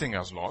count everything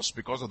as loss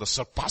because of the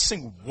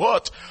surpassing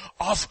worth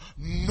of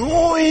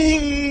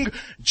knowing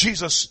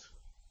Jesus,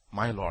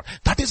 my Lord.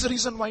 That is the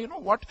reason why,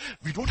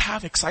 we don't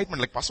have excitement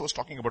like Pastor was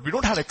talking about. We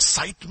don't have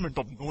excitement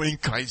of knowing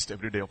Christ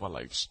every day of our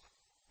lives.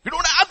 We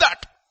don't have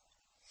that.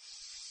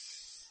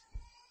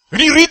 When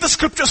you read the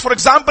scriptures, for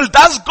example,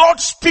 does God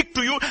speak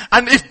to you?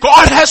 And if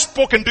God has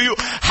spoken to you,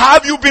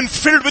 have you been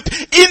filled with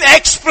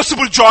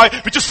inexpressible joy,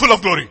 which is full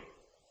of glory?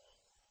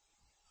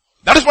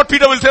 That is what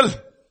Peter will tell.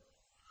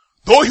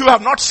 Though you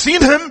have not seen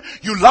him,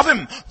 you love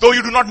him. Though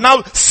you do not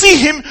now see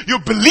him, you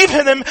believe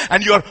in him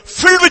and you are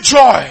filled with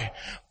joy.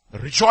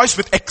 Rejoice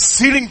with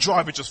exceeding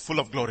joy, which is full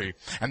of glory,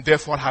 and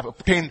therefore have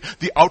obtained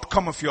the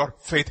outcome of your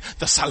faith,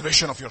 the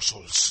salvation of your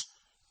souls.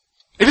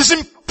 It is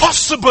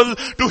impossible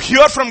to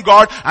hear from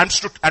God and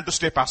to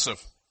stay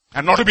passive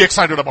and not to be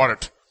excited about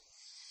it.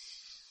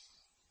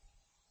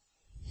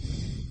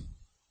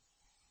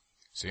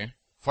 See,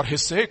 for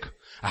his sake,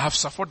 I have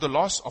suffered the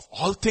loss of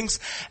all things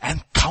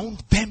and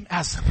count them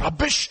as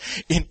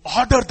rubbish in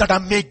order that I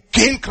may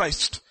gain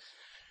Christ.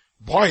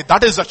 Boy,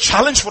 that is a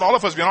challenge for all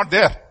of us. We are not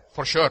there,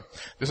 for sure.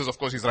 This is, of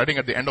course, he's writing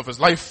at the end of his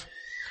life.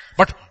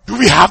 But do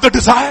we have the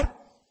desire?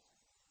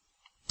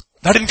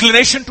 That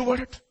inclination toward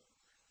it?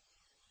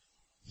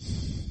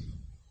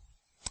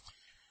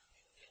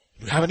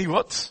 Do you have any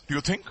worth, do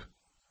you think?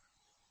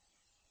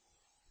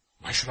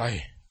 Why should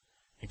I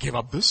give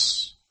up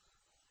this?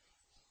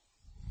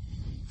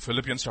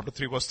 Philippians chapter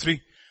 3 verse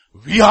 3.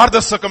 We are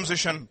the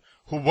circumcision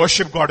who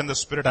worship God in the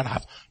spirit and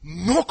have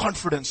no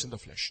confidence in the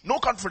flesh. No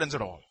confidence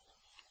at all.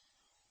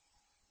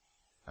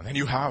 And then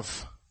you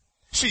have,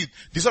 see,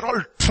 these are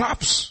all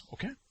traps,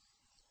 okay?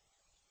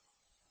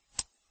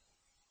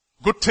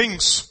 Good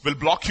things will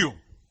block you.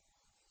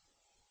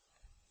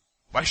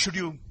 Why should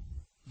you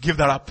give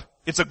that up?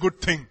 It's a good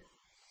thing.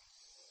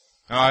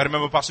 I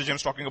remember Pastor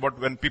James talking about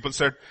when people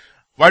said,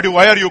 why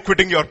are you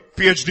quitting your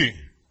PhD?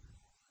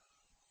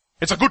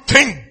 It's a good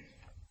thing.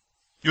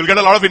 You'll get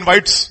a lot of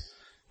invites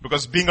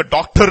because being a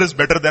doctor is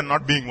better than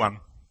not being one.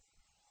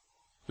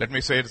 Let me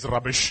say it's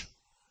rubbish.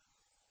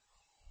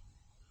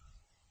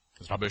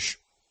 It's rubbish.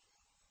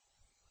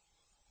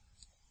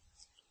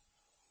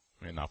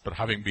 I mean, after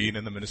having been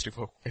in the ministry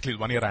for at least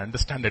 1 year, I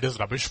understand it is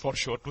rubbish for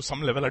sure. To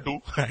some level I do.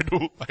 I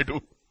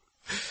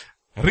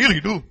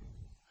really do.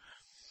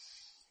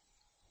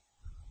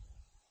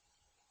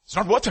 It's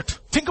not worth it.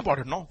 Think about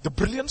it, no? The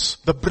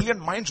brilliant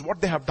minds, what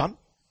they have done.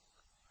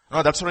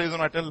 No, that's the reason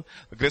I tell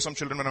the Grace Home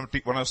children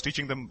when I was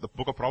teaching them the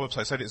book of Proverbs,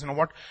 I said, you know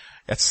what?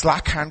 A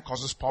slack hand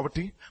causes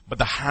poverty, but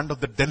the hand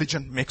of the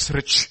diligent makes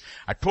rich.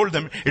 I told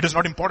them it is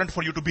not important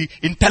for you to be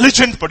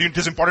intelligent, but it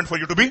is important for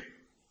you to be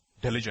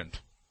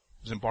diligent.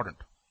 It's important.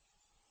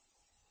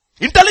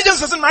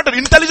 Intelligence doesn't matter.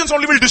 Intelligence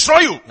only will destroy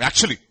you,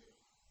 actually.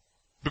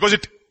 Because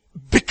it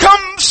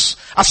becomes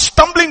a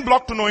stumbling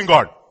block to knowing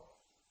God.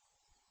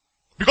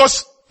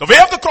 Because the way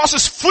of the cross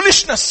is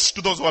foolishness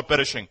to those who are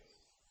perishing.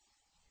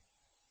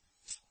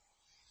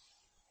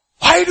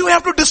 Why do we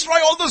have to destroy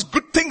all those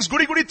good things,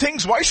 goody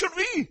things? Why should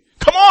we?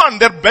 Come on,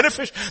 they're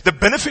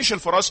beneficial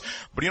for us.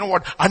 But you know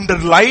what?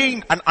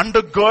 Underlying and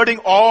undergirding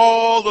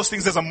all those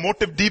things, there's a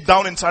motive deep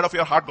down inside of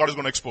your heart God is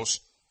going to expose.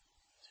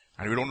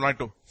 And we don't want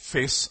to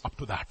face up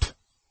to that.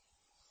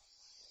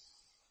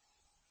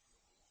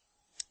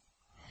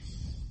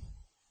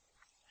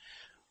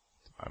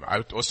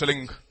 I was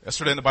telling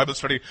yesterday in the Bible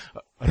study,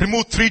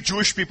 remove 3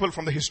 Jewish people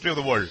from the history of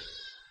the world.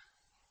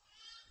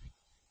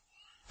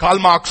 Karl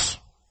Marx.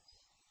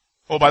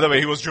 Oh, by the way,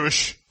 he was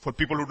Jewish. For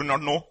people who do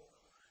not know,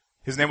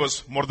 his name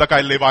was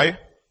Mordecai Levi,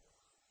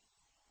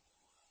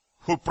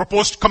 who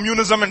proposed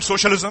communism and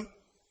socialism.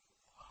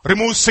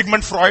 Remove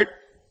Sigmund Freud,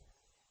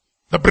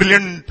 the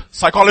brilliant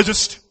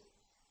psychologist,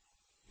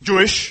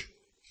 Jewish.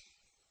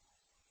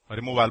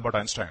 Remove Albert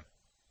Einstein.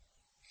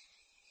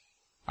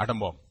 Atom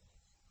bomb.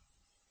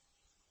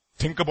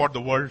 think about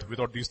the world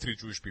without these three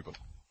Jewish people.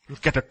 You'll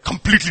get a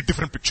completely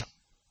different picture.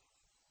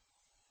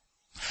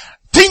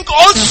 Think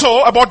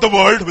also about the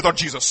world without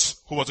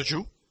Jesus, who was a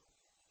Jew.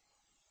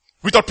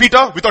 Without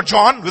Peter, without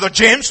John, without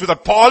James,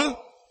 without Paul.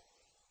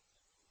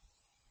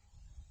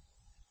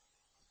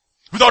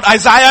 Without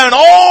Isaiah and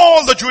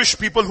all the Jewish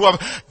people who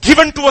have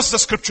given to us the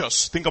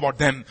scriptures. Think about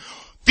them.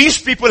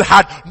 These people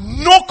had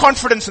no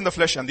confidence in the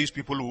flesh, and these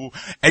people who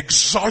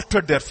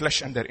exalted their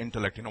flesh and their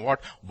intellect. You know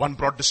what? One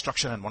brought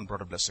destruction and one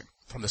brought a blessing.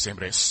 From the same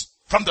race.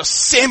 From the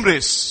same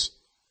race.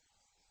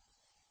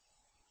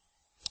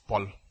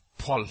 Paul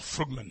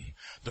Krugman,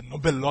 the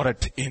Nobel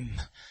laureate in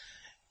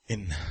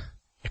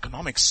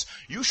economics.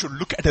 You should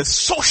look at a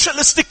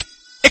socialistic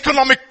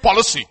economic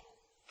policy.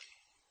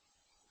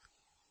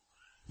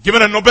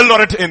 Given a Nobel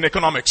laureate in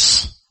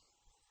economics.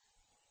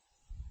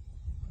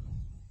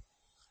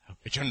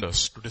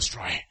 Agendas to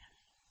destroy.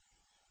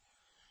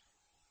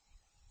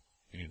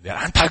 They're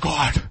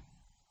anti-God.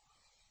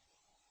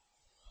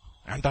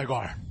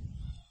 Anti-God.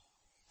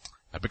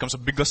 That becomes the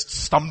biggest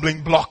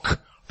stumbling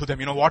block to them.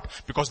 You know what?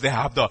 Because they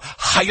have the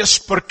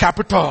highest per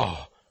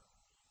capita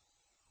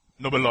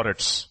Nobel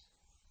laureates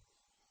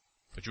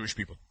for Jewish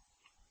people.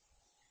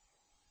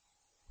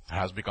 That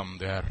has become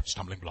their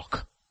stumbling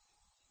block.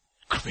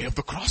 Way of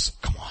the cross?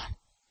 Come on.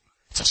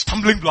 It's a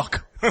stumbling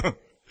block.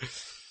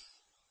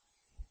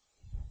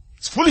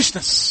 It's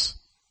foolishness.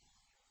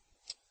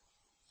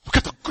 Look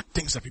at the good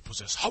things that we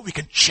possess. How we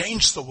can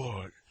change the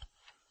world.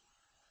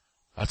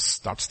 That's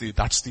the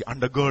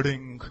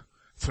undergirding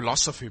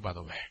philosophy, by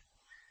the way.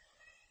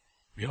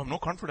 We have no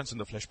confidence in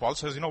the flesh. Paul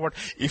says, you know what?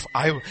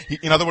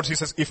 In other words, he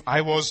says, if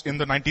I was in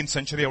the 19th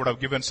century, I would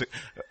have given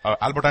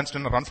Albert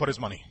Einstein a run for his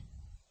money.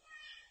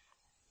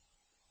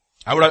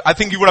 I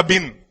think he would have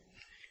been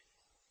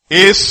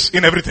ace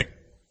in everything.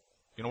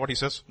 You know what he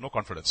says? No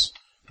confidence.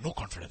 No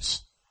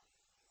confidence.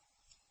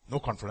 No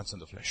confidence in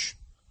the flesh.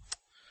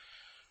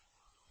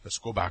 Let's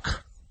go back.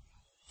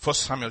 1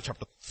 Samuel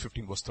chapter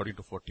 15 verse 13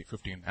 to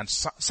 15. And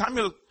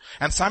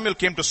Samuel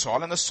came to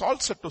Saul, and the Saul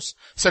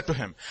said to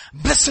him,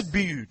 Blessed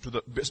be you to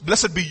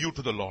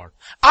the Lord.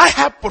 I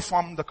have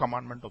performed the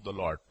commandment of the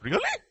Lord. Really?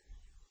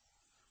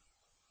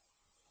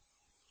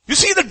 You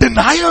see the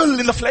denial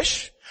in the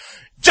flesh?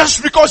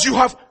 Just because you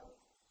have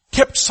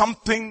kept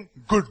something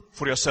good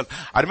for yourself.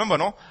 I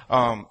remember,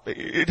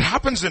 it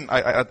happens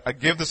I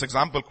gave this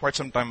example quite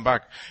some time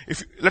back.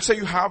 Let's say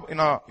you have in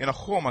a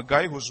home a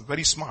guy who's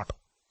very smart,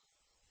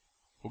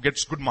 who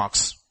gets good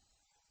marks.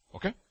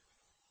 Okay?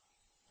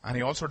 And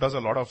he also does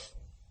a lot of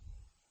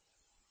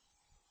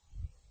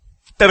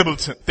terrible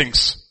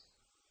things.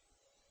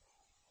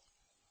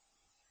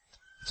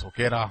 It's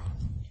okay, Ra.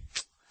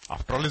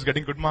 After all, he's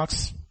getting good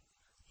marks.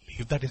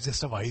 Leave that, it's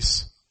just a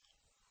vice.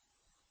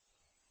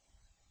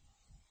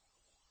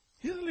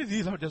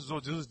 These are just,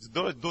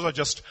 those are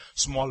just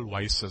small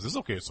vices. It's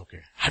okay, it's okay.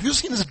 Have you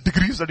seen his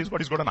degrees that he's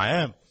got? He's got an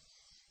IIM.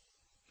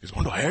 He's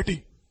gone to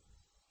IIT.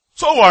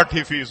 So what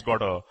if he's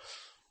got a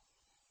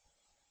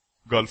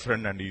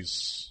girlfriend and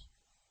he's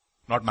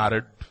not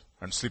married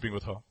and sleeping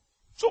with her?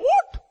 So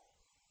what?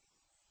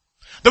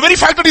 The very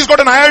fact that he's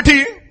got an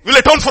IIT will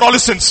atone for all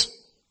his sins.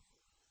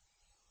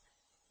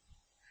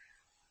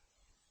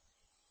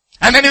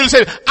 And then he will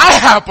say, I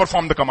have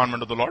performed the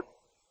commandment of the Lord.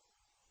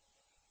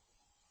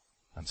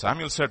 And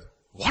Samuel said,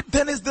 what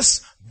then is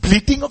this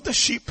bleating of the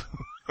sheep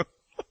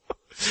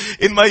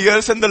in my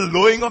ears and the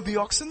lowing of the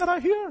oxen that I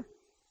hear?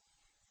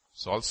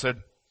 Saul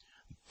said,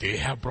 they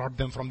have brought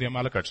them from the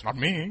Amalekites, not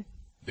me.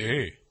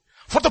 They.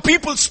 For the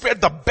people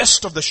spared the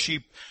best of the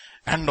sheep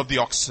and of the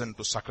oxen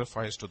to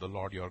sacrifice to the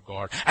Lord your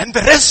God, and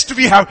the rest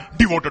we have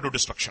devoted to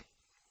destruction.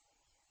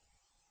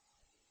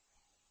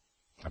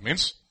 That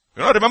means,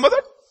 remember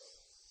that?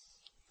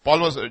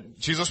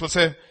 Jesus will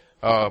say,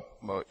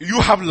 you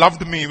have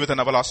loved me with an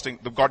everlasting,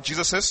 God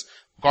says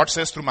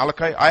through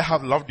Malachi, I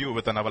have loved you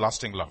with an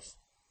everlasting love.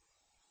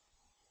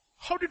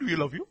 How did we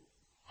love you?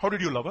 How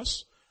did you love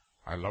us?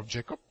 I loved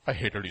Jacob, I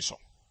hated Esau.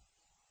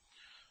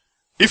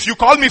 If you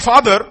call me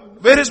father,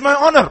 where is my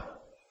honor?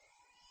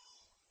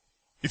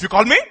 If you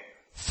call me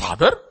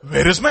father,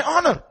 where is my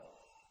honor?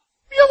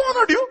 We have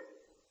honored you.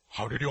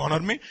 How did you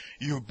honor me?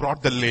 You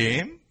brought the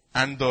lame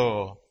and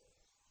the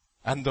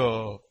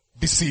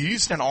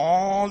deceased and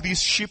all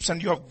these sheep,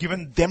 and you have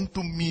given them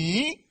to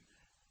me,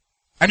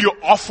 and you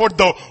offered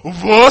the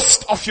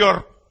worst of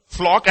your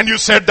flock, and you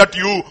said that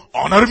you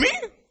honor me?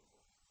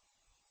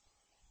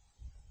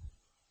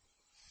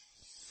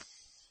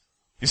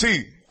 You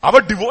see,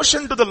 our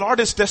devotion to the Lord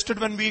is tested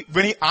when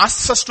He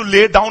asks us to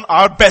lay down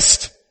our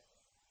best.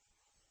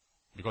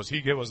 Because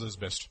He gave us His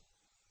best.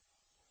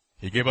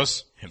 He gave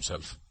us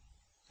Himself.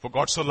 For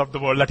God so loved the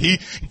world that He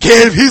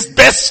gave His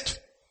best.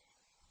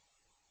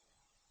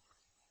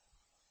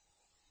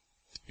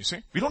 You see,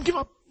 we don't give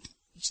up.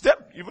 It's there,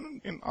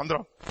 even in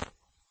Andhra.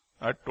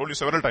 I told you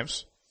several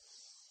times.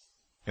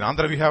 In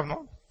Andhra we have,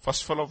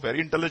 first fellow very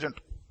intelligent,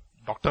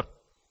 doctor.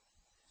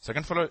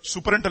 Second fellow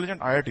super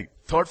intelligent, IIT.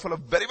 Third fellow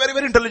very, very,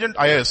 very intelligent,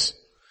 IAS.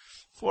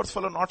 Fourth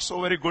fellow not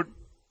so very good.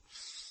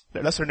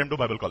 Let us send him to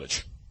Bible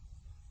college.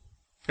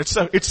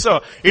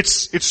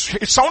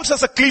 It sounds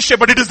as a cliche,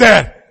 but it is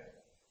there.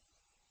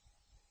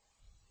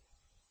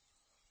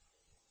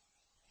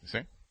 You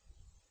see?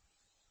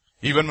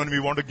 Even when we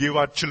want to give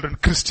our children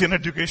Christian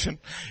education,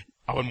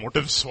 our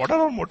motives, what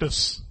are our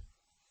motives?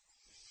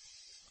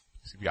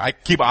 See, I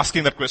keep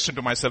asking that question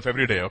to myself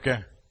every day,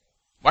 okay?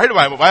 Why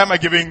am I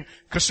giving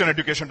Christian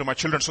education to my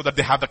children? So that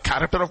they have the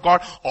character of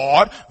God,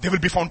 or they will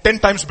be found 10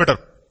 times better.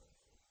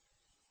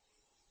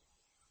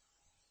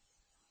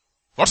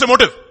 What's the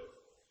motive?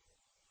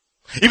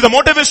 If the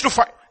motive is to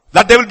find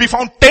that they will be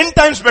found 10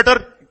 times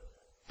better,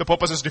 the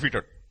purpose is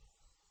defeated.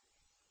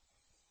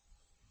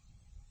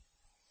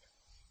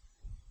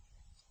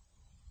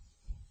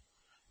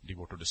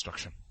 Devote to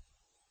destruction.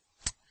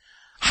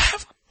 I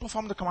have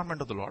performed the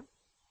commandment of the Lord.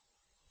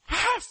 I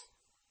have.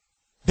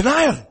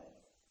 Denial.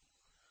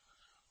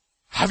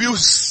 Have you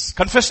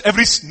confessed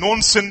every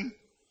known sin?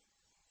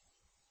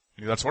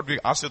 That's what we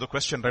ask you the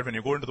question, right? When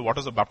you go into the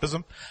waters of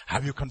baptism,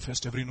 have you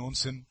confessed every known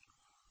sin?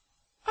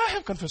 I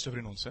have confessed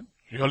every known sin.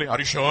 Really? Are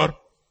you sure?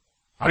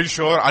 Are you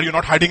sure? Are you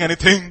not hiding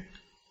anything?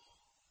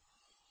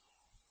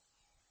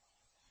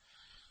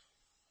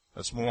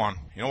 Let's move on.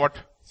 You know what?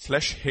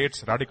 Flesh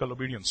hates radical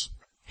obedience.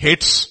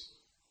 Hates.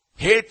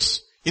 Why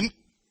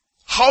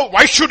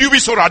should you be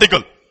so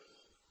radical?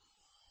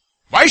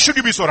 Why should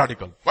you be so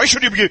radical? Why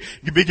should you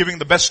be giving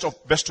the best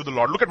to the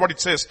Lord? Look at what it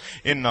says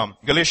in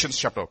Galatians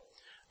chapter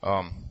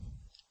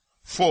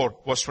 4,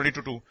 verse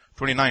 22 to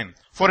 29.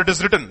 For it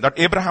is written that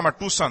Abraham had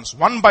 2 sons,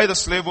 one by the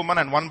slave woman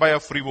and one by a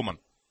free woman.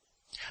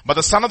 But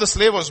the son of the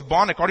slave was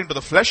born according to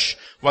the flesh,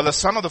 while the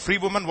son of the free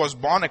woman was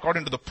born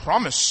according to the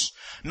promise.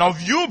 Now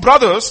you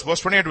brothers, verse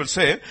 28 will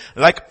say,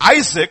 like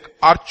Isaac,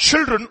 are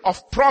children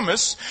of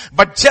promise,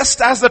 but just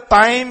as the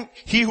time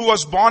he who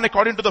was born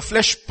according to the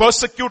flesh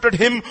persecuted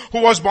him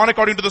who was born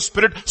according to the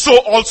spirit, so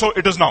also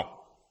it is now.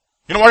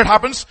 You know what it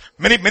happens?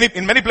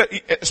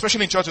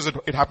 Especially in churches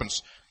it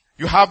happens.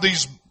 You have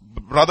these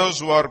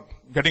brothers who are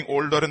getting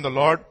older in the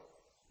Lord,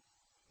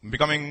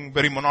 becoming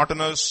very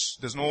monotonous.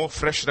 There's no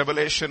fresh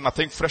revelation.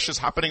 Nothing fresh is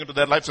happening into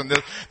their lives. And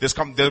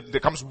there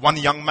comes one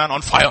young man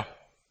on fire.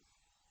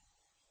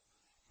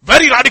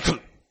 Very radical.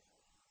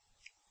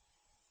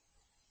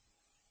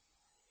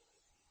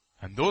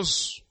 And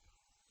those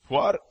who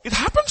are, it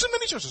happens in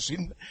many churches.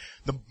 In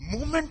the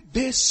moment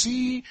they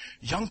see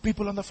young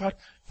people on the fire,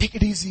 take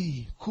it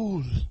easy,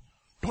 cool.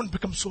 Don't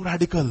become so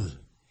radical.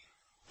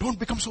 Don't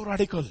become so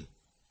radical.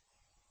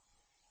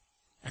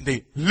 And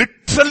they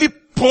literally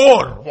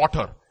pour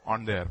water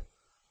on their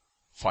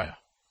fire.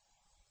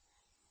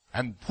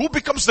 And who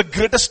becomes the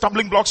greatest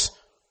stumbling blocks?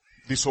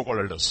 The so-called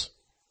elders.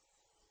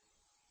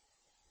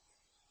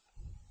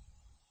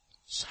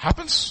 It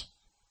happens.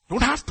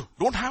 Don't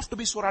have to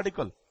be so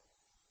radical.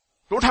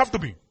 Don't have to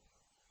be.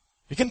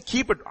 You can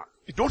keep it.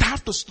 You don't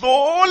have to.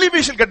 Slowly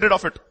we shall get rid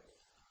of it.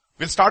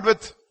 We'll start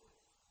with,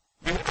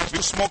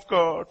 we'll smoke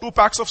 2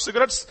 packs of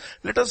cigarettes.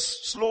 Let us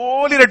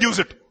slowly reduce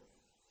it.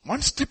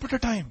 1 step at a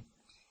time.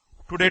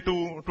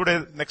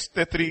 Today, next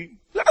day 3.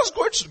 Let us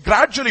go it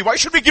gradually. Why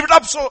should we give it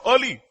up so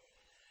early?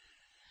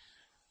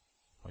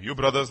 You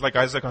brothers like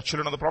Isaac are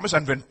children of the promise,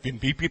 and when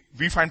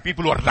we find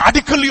people who are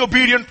radically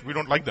obedient, we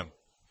don't like them.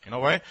 You know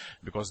why?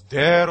 Because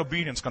their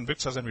obedience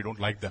convicts us and we don't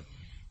like them.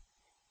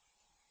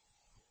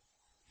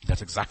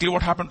 That's exactly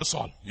what happened to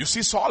Saul. You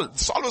see Saul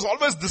was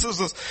always,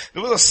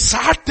 there was a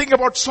sad thing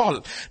about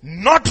Saul.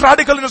 Not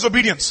radical in his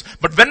obedience,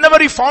 but whenever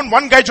he found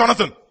one guy,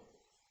 Jonathan,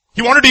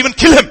 he wanted to even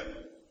kill him.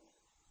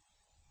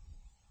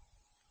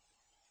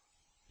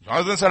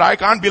 Jonathan said, I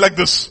can't be like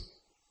this.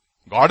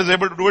 God is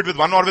able to do it with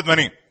one or with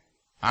many.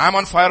 I am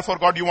on fire for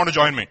God, you want to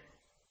join me.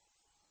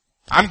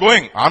 I'm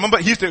going.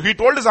 He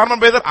told his armor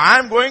bearer, I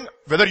am going,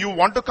 whether you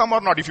want to come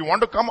or not. If you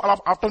want to come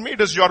after me,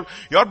 it is your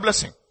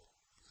blessing.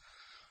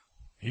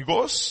 He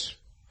goes,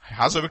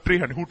 has a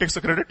victory, and who takes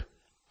the credit?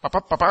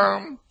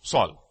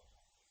 Saul.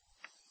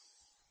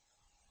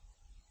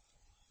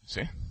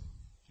 See?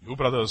 You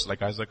brothers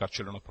like Isaac are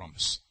children of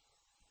promise.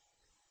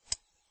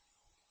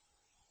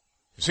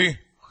 You see?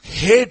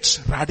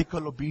 Hates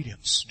radical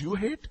obedience. Do you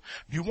hate?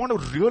 Do you want to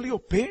really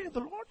obey the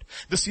Lord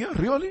this year?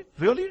 Really?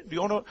 Really? Do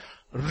you want to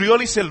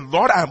really say,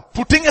 Lord, I am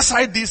putting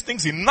aside these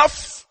things,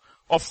 enough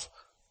of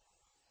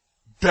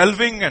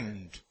delving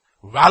and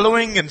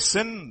wallowing in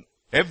sin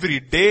every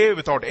day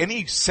without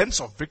any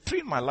sense of victory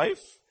in my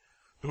life?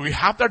 Do we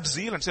have that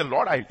zeal and say,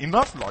 Lord,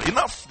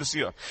 enough this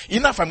year.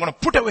 Enough, I'm going to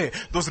put away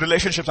those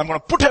relationships. I'm going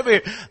to put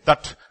away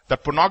that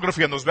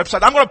pornography and those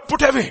websites. I'm going to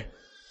put away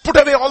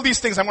all these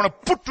things. I'm going to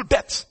put to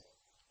death.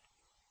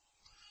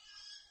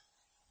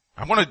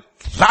 I'm going to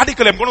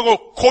go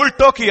cold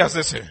turkey, as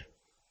they say.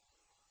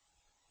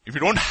 If you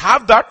don't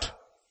have that,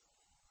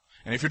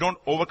 and if you don't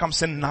overcome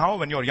sin now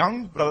when you're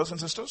young, brothers and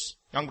sisters,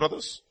 young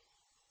brothers,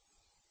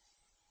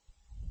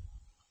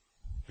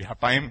 we have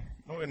time,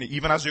 and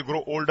even as you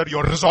grow older,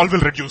 your resolve will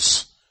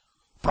reduce.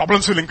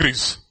 Problems will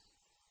increase.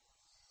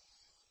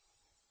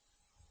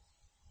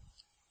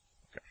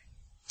 Okay.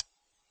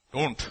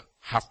 Don't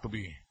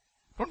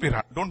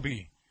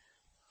be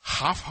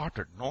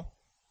half-hearted, no.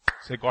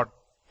 Say, God,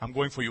 I'm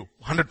going for you.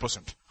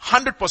 100%.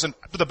 100%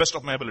 to the best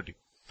of my ability.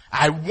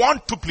 I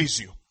want to please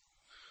you.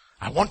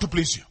 I want to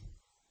please you.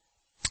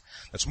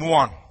 Let's move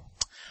on.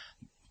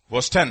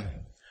 Verse 10.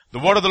 The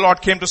word of the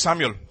Lord came to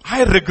Samuel.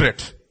 I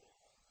regret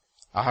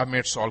I have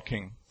made Saul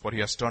king, for he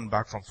has turned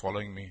back from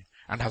following me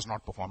and has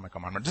not performed my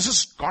commandment. This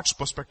is God's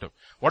perspective.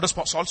 What does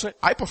Saul say?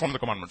 I perform the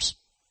commandments.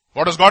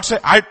 What does God say?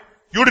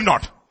 You did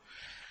not.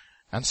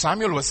 And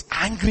Samuel was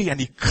angry and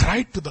he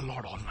cried to the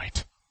Lord all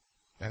night.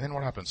 And then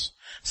what happens?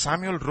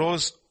 Samuel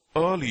rose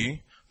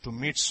early to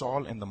meet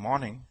Saul in the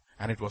morning,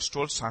 and it was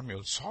told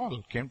Samuel,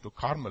 Saul came to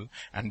Carmel,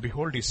 and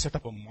behold, he set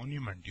up a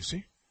monument. You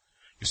see?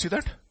 You see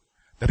that?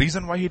 The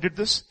reason why he did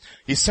this?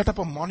 He set up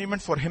a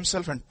monument for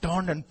himself and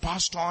turned and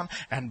passed on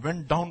and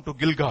went down to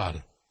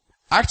Gilgal.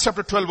 Acts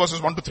chapter 12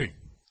 verses 1 to 3.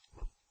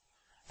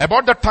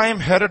 About that time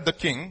Herod the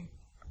king,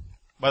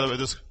 by the way,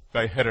 this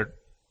guy Herod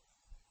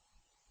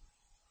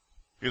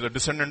is a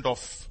descendant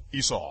of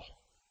Esau.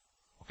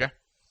 Okay?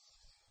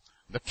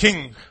 The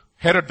king,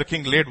 Herod the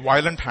king, laid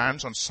violent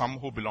hands on some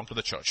who belonged to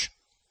the church.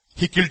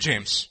 He killed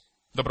James,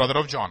 the brother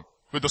of John,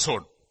 with the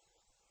sword.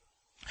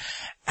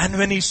 And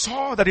when he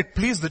saw that it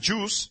pleased the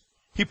Jews,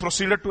 he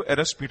proceeded to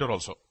arrest Peter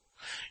also.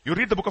 You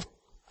read the book of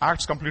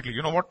Acts completely.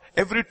 You know what?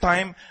 Every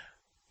time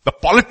the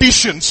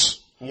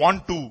politicians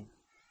want to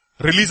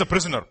release a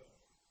prisoner,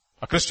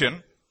 a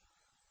Christian,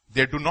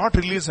 they do not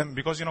release him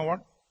because you know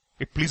what?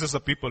 It pleases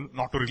the people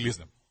not to release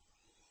them.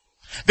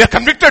 They are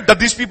convicted that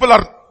these people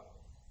are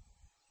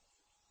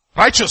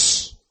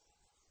righteous.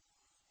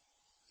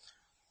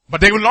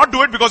 But they will not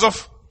do it because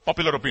of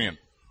popular opinion.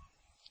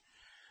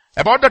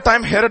 About that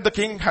time, Herod the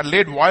king had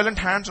laid violent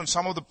hands on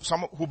some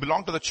who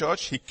belonged to the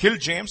church. He killed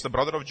James, the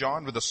brother of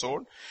John, with a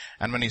sword.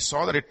 And when he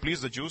saw that it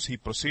pleased the Jews, he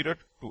proceeded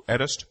to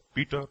arrest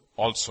Peter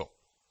also.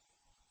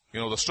 You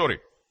know the story.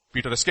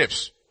 Peter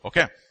escapes.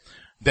 Okay.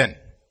 Then,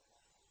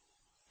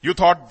 you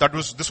thought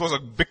this was a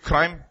big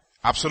crime?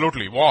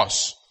 Absolutely,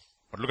 was.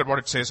 But look at what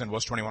it says in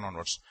verse 21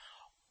 onwards.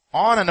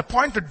 On an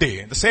appointed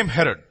day, the same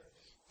Herod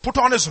put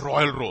on his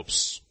royal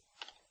robes,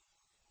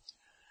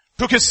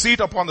 took his seat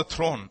upon the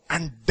throne,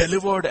 and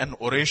delivered an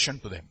oration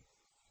to them.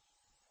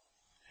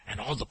 And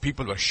all the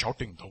people were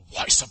shouting, the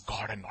voice of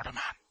God and not a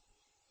man.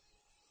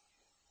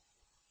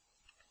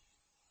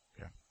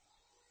 Okay.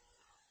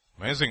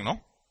 Amazing, no?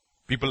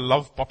 People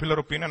love popular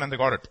opinion and they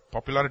got it.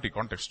 Popularity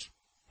context.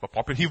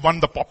 He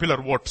won the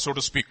popular vote, so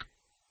to speak.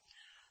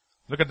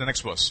 Look at the next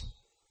verse.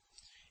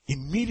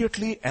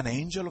 Immediately an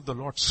angel of the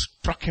Lord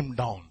struck him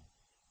down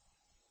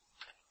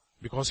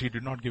because he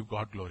did not give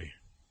God glory.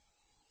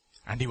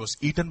 And he was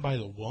eaten by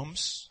the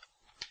worms,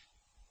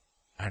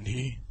 and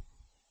he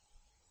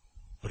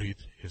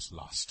breathed his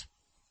last.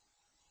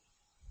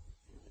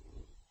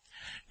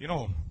 You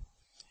know,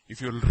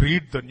 if you'll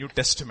read the New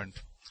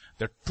Testament,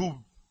 there are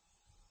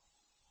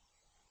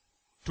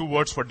two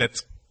words for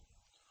death.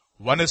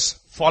 One is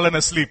fallen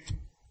asleep.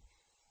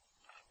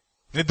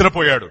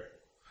 Nidrapoyadu.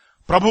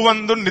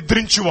 Prabhuvandu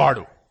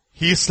nidrinchuvadu.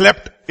 He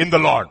slept in the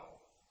Lord.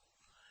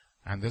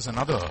 And there's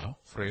another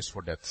phrase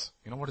for death.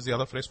 You know what is the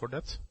other phrase for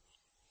death?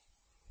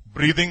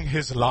 Breathing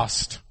his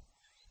last.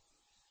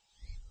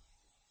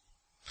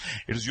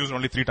 It is used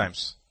only 3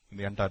 times in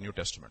the entire New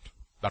Testament.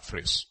 That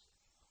phrase.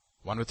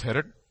 One with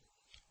Herod,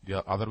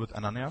 the other with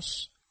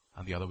Ananias,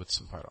 and the other with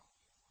Sapphira.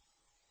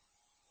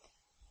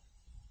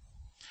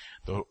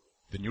 The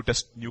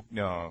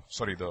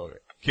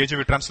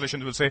KJV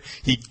translation will say,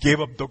 he gave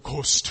up the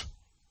ghost.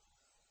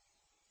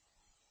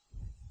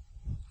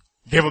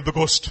 Gave up the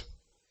ghost.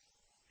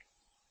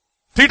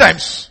 3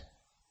 times.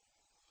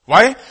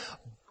 Why?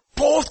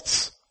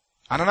 Both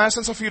Ananias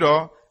and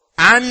Sapphira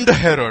and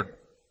Herod,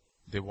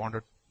 they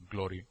wanted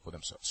glory for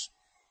themselves.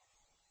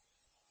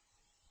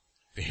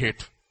 They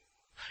hate.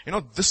 You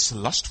know, this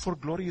lust for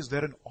glory is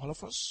there in all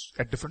of us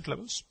at different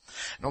levels.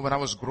 You know, when I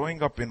was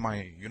growing up in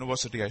my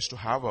university, I used to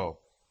have a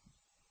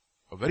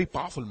very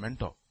powerful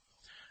mentor.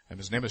 And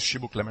his name is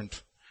Shibu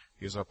Clement.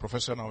 He is a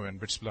professor now in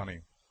BITS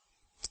Pilani.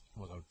 He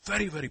was a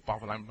very, very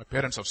powerful. My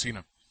parents have seen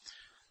him.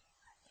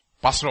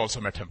 Pastor also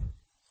met him.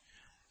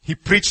 He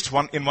preached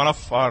in one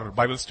of our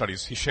Bible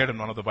studies. He shared in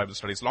one of the Bible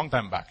studies long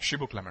time back.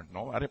 Shibu Clement,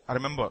 no? I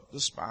remember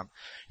this man.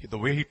 The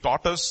way he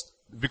taught us,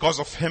 because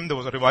of him, there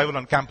was a revival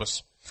on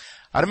campus.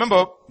 I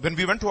remember when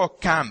we went to a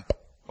camp,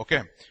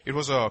 okay? It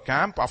was a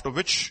camp after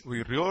which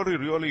we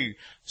really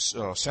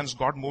sensed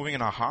God moving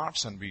in our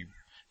hearts and we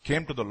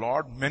came to the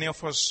Lord. Many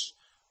of us,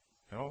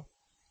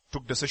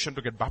 took decision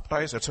to get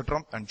baptized,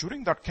 etc. And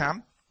during that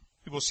camp,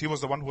 he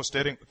was the one who was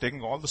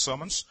taking all the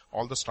sermons,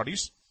 all the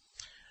studies.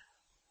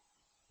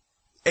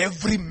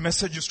 Every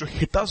message used to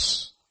hit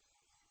us.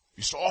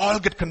 We used to all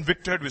get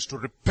convicted. We used to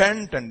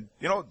repent and,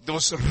 there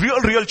was a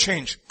real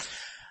change.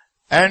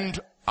 And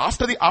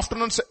after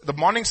the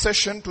morning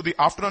session to the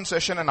afternoon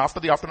session, and after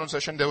the afternoon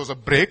session, there was a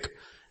break,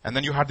 and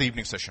then you had the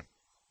evening session.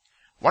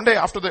 One day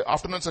after the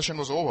afternoon session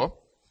was over,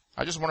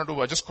 I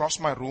just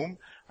crossed my room,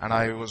 and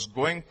I was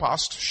going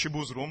past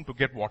Shibu's room to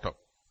get water.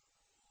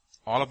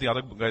 All of the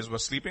other guys were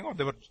sleeping, or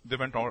they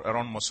went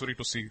around Missouri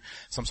to see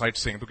some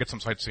sightseeing, to get some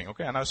sightseeing,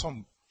 okay? And I saw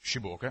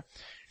Shibu, okay?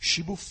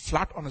 Shibu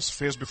flat on his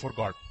face before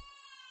God.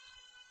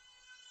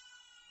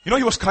 You know,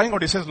 he was crying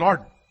out. He says,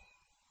 Lord,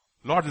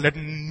 let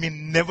me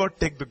never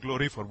take the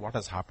glory for what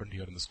has happened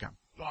here in this camp.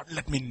 Lord,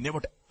 let me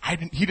never,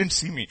 he didn't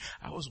see me.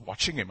 I was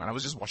watching him and I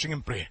was just watching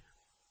him pray.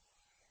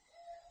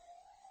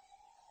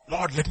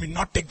 Lord, let me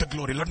not take the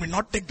glory. Let me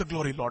not take the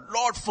glory, Lord.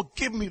 Lord,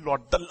 forgive me,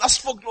 Lord. The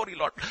lust for glory,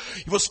 Lord.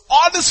 He was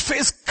on his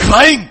face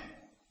crying.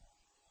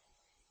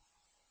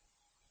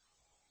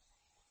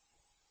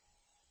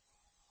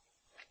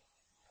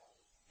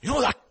 You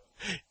know that?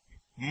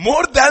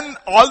 More than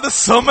all the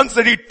sermons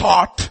that he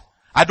taught,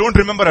 I don't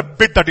remember a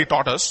bit that he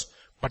taught us,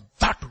 but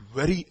that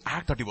very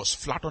act that he was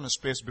flat on his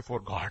face before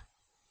God,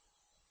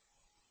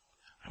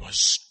 it was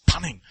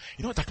stunning.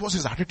 You know, that was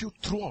his attitude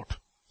throughout.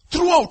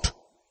 Throughout!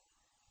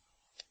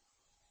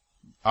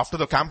 After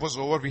the camp was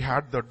over, we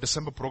had the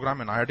December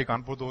program in IIT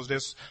Kanpur those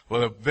days. For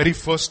the very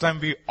first time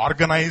we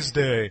organized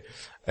a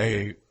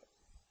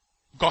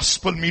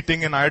gospel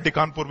meeting in IIT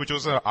Kanpur, which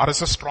was a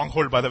RSS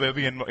stronghold, by the way.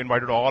 We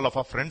invited all of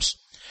our friends.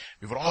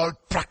 We were all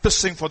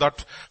practicing for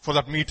that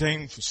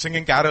meeting,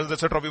 singing carols,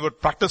 etc. We were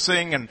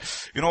practicing, and,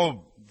 you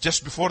know,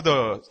 just before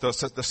the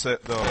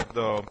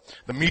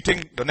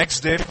meeting, the next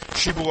day,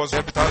 Shibu was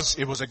there with us.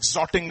 He was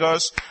exhorting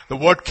us. The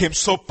word came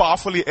so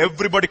powerfully,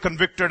 everybody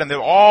convicted, and they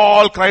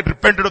all cried,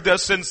 repented of their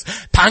sins,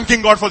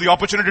 thanking God for the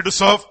opportunity to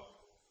serve.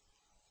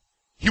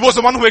 He was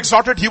the one who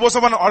exhorted. He was the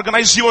one who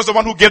organized. He was the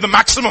one who gave the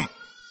maximum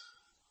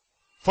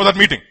for that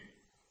meeting.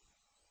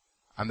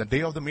 And the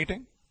day of the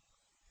meeting,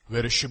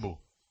 where is Shibu?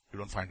 You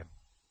don't find him.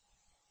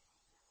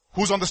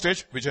 Who's on the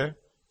stage? Vijay,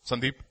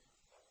 Sandeep,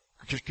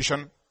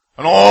 Kishan,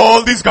 and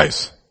all these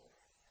guys.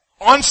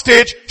 On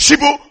stage,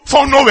 Shibu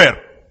found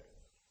nowhere.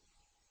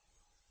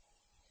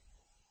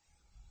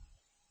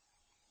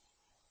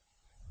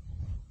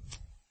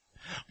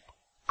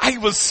 I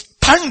was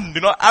stunned,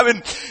 you know. I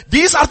mean,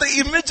 these are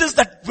the images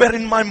that were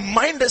in my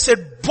mind. I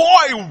said,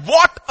 boy,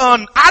 what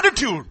an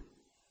attitude.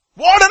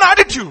 What an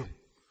attitude.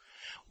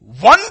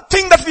 One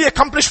thing that we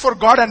accomplish for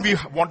God and we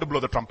want to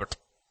blow the trumpet.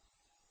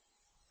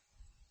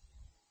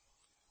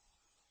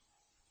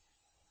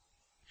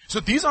 So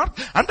these are,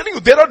 I'm telling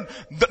you, there are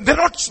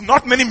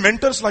not many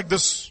mentors like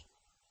this.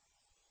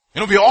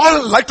 You know, we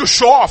all like to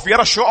show off. We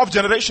are a show-off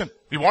generation.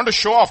 We want to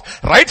show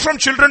off. Right from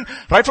children,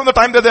 right from the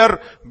time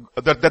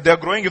that they are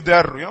growing, if they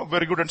are, you know,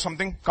 very good at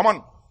something. Come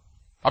on.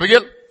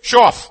 Abigail,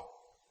 show off.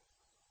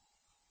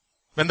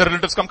 When the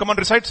relatives come on,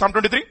 recite Psalm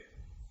 23.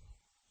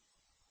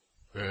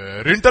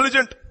 Very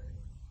intelligent.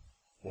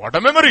 What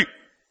a memory.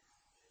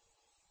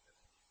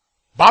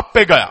 Baap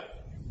pe gaya.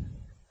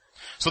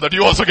 So that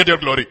you also get your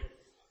glory.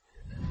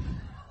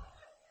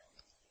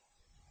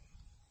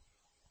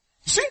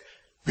 See,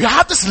 we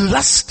have this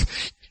lust.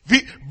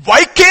 We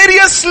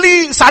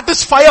vicariously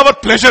satisfy our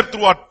pleasure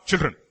through our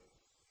children.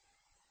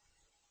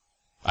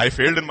 I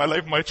failed in my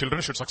life, my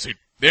children should succeed.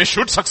 They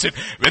should succeed.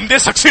 When they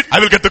succeed, I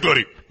will get the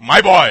glory.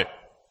 My boy.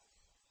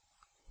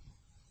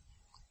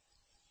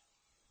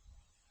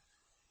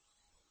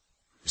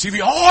 See,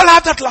 we all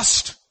have that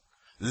lust.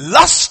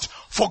 Lust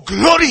for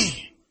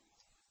glory.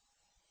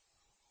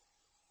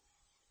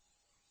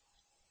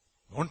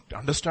 Don't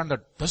understand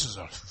that this is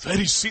a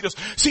very serious.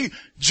 See,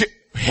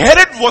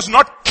 Herod was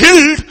not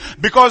killed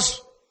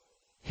because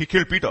he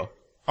killed Peter.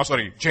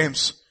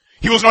 James.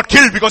 He was not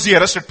killed because he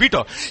arrested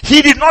Peter.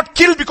 He did not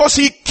kill because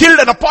he killed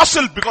an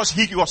apostle, because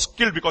he was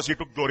killed because he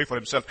took glory for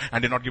himself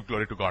and did not give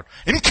glory to God.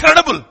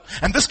 Incredible.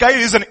 And this guy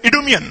is an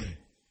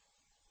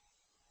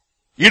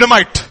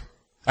Edomite,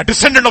 a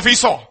descendant of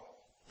Esau,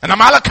 an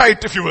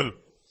Amalekite, if you will.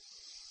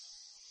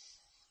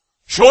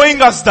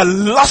 Showing us the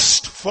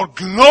lust for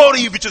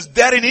glory which is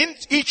there in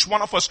each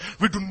one of us.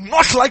 We do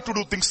not like to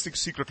do things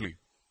secretly.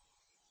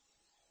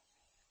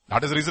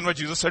 That is the reason why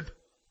Jesus said,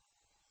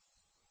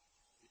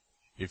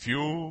 if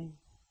you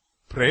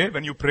pray,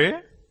 when you pray,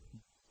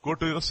 go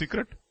to your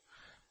secret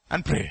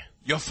and pray.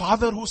 Your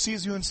Father who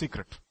sees you in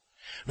secret.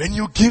 When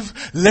you give,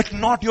 let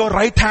not your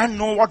right hand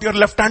know what your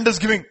left hand is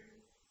giving.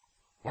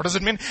 What does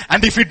it mean?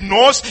 And if it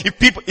knows,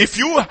 if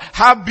you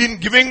have been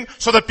giving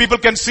so that people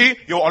can see,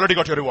 you already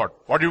got your reward.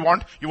 What do you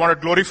want? You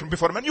wanted glory from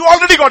before men. You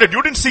already got it.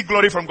 You didn't seek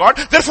glory from God.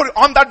 Therefore,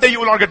 on that day you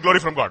will not get glory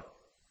from God.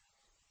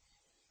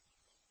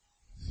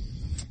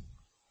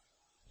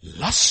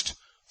 Lust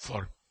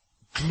for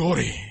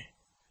glory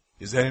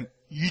is there in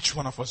each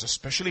one of us,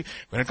 especially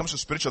when it comes to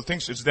spiritual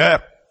things. It's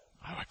there.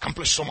 I've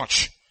accomplished so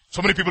much.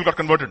 So many people got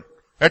converted,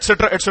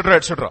 etc., etc.,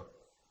 etc.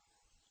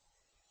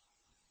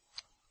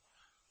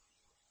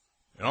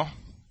 You know,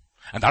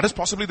 and that is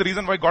possibly the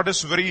reason why God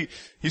is He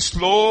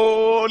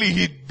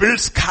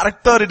builds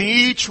character in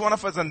each one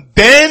of us and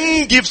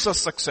then gives us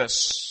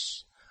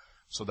success.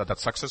 So that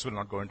success will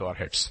not go into our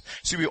heads.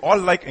 See, we all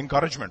like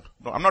encouragement.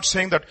 No, I'm not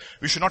saying that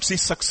we should not see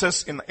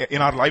success in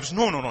our lives.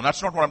 No,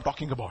 that's not what I'm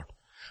talking about.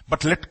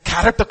 But let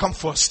character come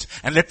first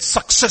and let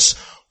success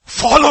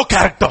follow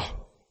character.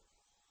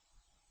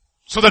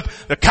 So that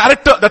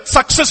that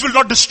success will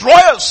not destroy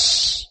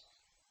us.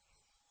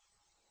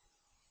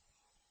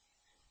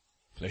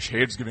 Flesh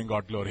hates giving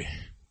God glory.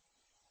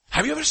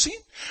 Have you ever seen?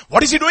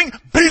 What is he doing?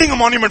 Building a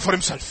monument for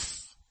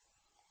himself.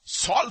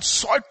 Saul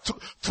saw it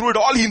through it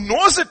all. He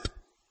knows it.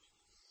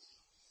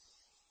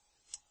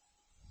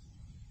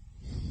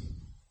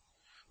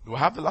 Do I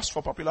have the lust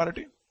for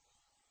popularity?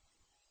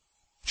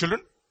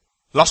 Children?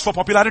 Lust for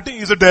popularity,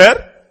 is it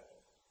there?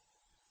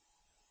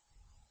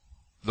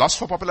 Lust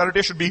for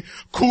popularity should be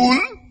cool.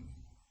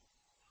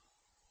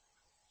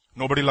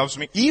 Nobody loves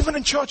me. Even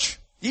in church.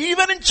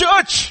 Even in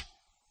church.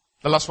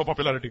 The lust for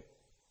popularity.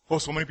 Oh,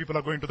 so many people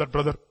are going to that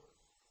brother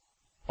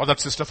or that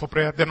sister for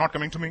prayer. They're not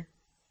coming to me.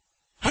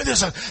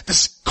 There's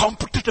this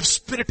competitive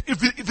spirit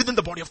within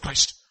the body of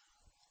Christ.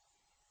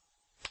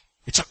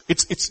 It's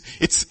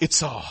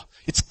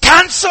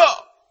cancer.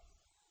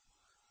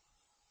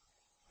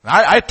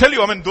 I tell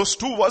you, those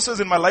two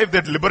verses in my life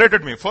that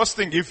liberated me. First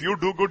thing, if you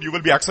do good, you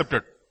will be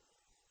accepted.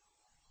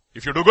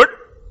 If you do good,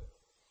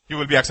 you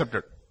will be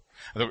accepted.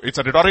 It's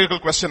a rhetorical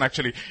question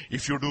actually.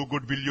 If you do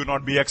good, will you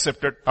not be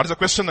accepted? That is a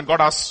question that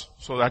God asks.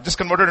 So I just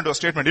converted into a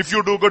statement. If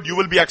you do good, you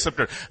will be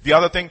accepted. The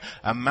other thing,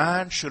 a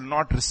man should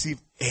not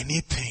receive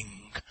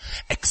anything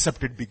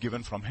except it be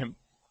given from him,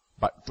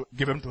 but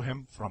given to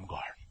him from God.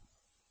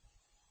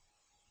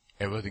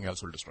 Everything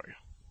else will destroy you.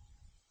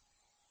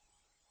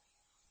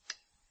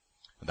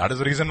 That is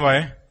the reason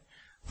why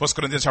 1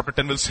 Corinthians chapter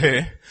 10 will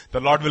say, the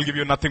Lord will give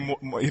you nothing more,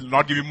 He will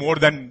not give you more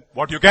than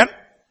what you can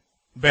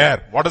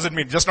bear. What does it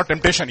mean? Just not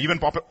temptation, even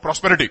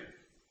prosperity.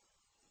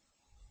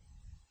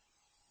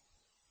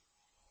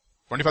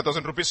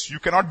 25,000 rupees, you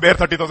cannot bear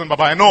 30,000,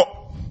 Baba, I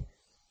know.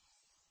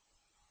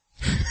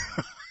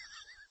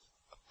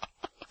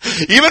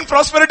 Even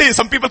prosperity,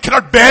 some people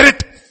cannot bear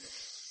it.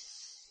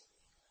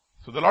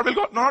 So the Lord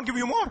will not give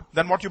you more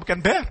than what you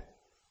can bear.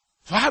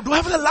 So do I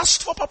have a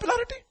lust for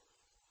popularity?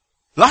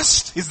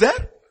 Lust is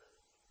there?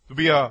 To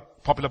be a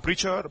popular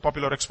preacher, a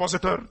popular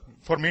expositor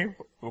for me,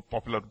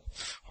 popular,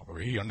 the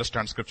way he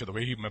understands scripture, the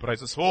way he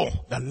memorizes. Oh,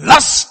 the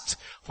lust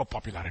for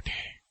popularity.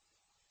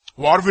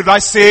 What will I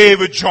say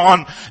with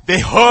John? They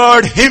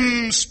heard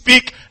him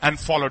speak and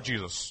followed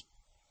Jesus.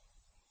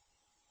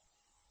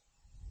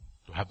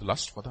 Do I have the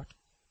lust for that?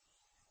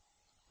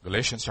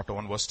 Galatians chapter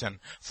 1 verse 10.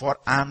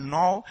 Am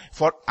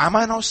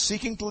I now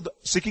seeking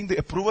the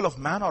approval of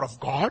man or of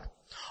God?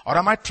 Or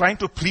am I trying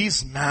to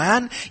please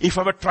man? If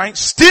I were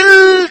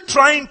still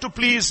trying to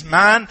please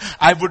man,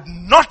 I would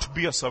not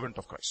be a servant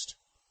of Christ.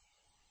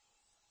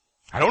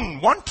 I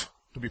don't want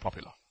to be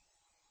popular.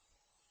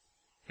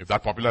 If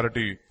that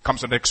popularity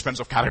comes at the expense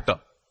of character.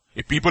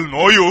 If people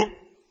know you,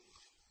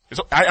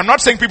 I'm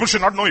not saying people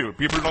should not know you.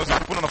 People know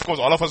Zach Poonen, of course.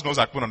 All of us know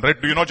Zach Poonen, right?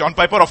 Do you know John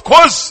Piper? Of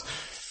course.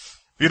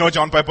 We know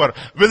John Piper.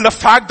 Will the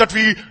fact that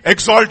we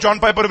exalt John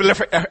Piper will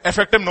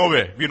affect him? No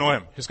way. We know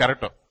him, his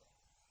character.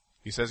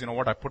 He says, you know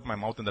what, I put my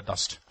mouth in the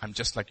dust. I'm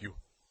just like you.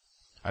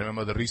 I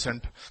remember the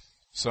recent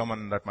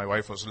sermon that my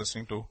wife was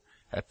listening to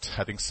at,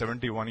 I think,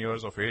 71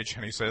 years of age.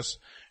 And he says,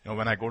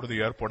 when I go to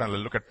the airport and I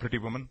look at pretty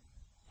women,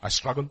 I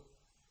struggle.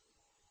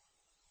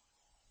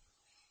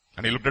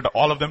 And he looked at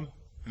all of them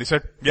and he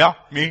said, yeah,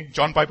 me,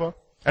 John Piper,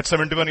 at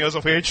 71 years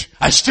of age,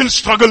 I still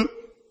struggle.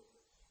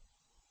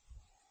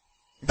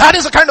 That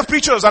is the kind of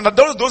preachers, and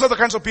those are the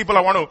kinds of people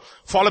I want to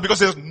follow, because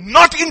they're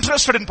not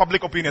interested in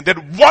public opinion. They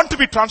want to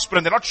be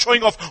transparent. They're not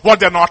showing off what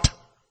they're not.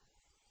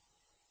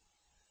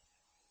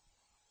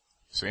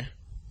 See?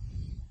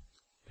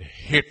 They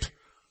hate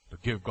to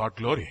give God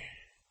glory.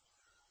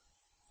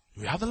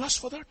 Do we have the lust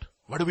for that?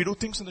 Why do we do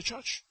things in the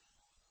church?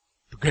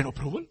 To gain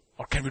approval?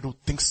 Or can we do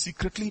things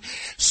secretly?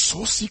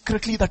 So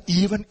secretly that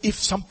even if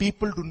some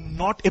people do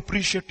not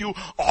appreciate you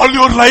all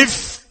your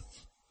life,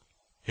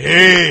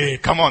 hey,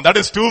 come on, that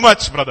is too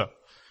much, brother.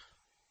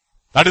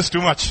 That is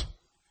too much.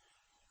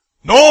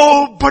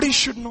 Nobody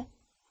should know.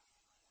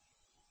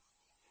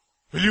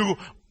 Will you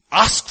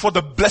ask for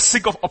the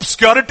blessing of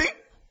obscurity?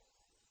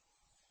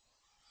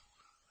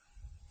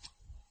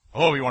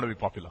 Oh, we want to be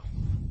popular.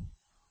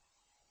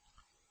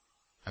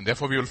 And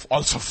therefore we will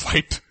also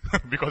fight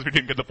because we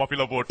didn't get the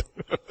popular vote.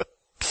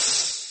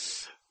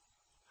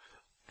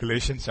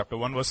 Galatians chapter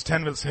 1 verse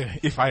 10 will say,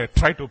 if I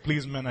try to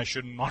please men, I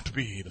should not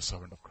be the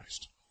servant of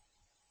Christ.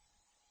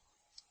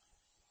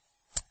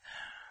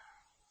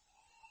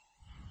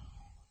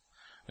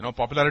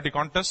 Popularity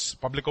contests,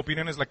 public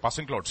opinion is like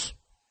passing clouds.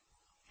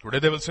 Today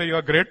they will say you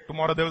are great,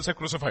 tomorrow they will say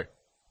crucify.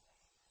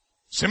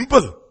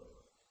 Simple.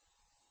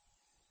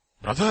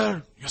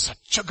 Brother, you're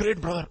such a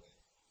great brother.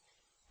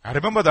 I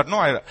remember that,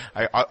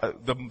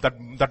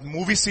 that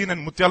movie scene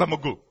in Mutyala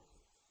Muggu.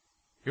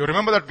 You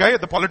remember that guy,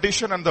 the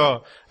politician and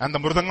the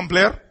Mridangam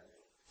player?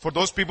 For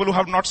those people who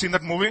have not seen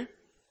that movie,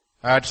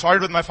 I saw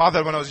it with my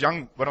father when I was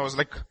young, when I was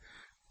like,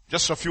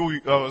 just a few,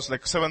 was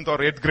like 7th or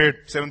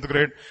 7th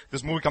grade.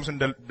 This movie comes in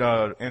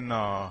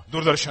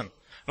Doordarshan.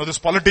 Now this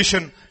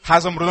politician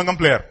has a Mridangam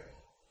player.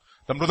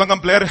 The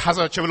Mridangam player has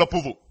a Chevila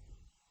Puvu. You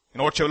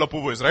know what Chevila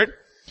Puvu is, right?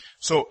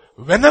 So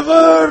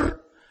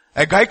whenever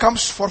a guy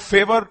comes for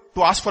favor,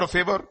 to ask for a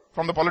favor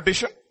from the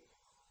politician,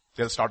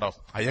 they'll start off,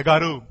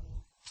 Ayyagaru,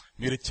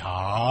 Miri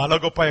chala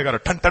goppa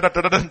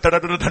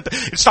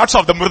Ayyagaru. It starts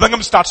off, the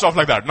Mridangam starts off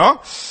like that,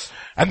 no?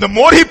 And the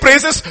more he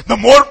praises, the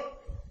more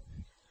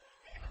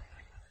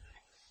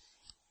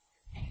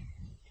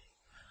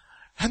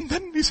And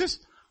then he says,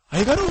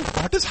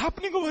 Ayagaru, what is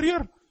happening over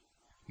here?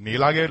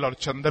 Nilage Lord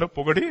Chandra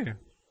Pogadi.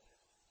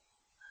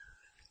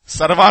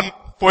 Sarvan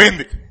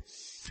Poendi.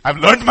 I've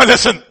learned my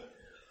lesson.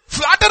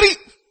 Flattery.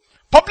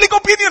 Public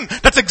opinion.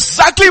 That's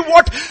exactly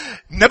what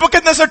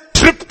Nebuchadnezzar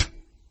tripped.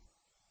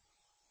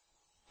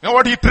 You know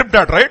what he tripped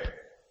at, right?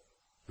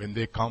 When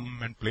they come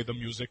and play the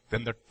music,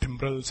 then the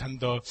timbrels and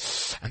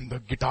the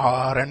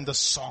guitar and the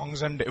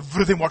songs and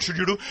everything, what should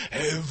you do?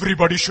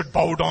 Everybody should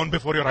bow down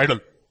before your idol.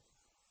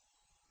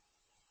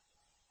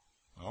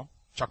 No?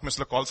 Chuck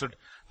Missler calls it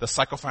the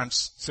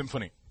sycophant's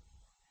symphony.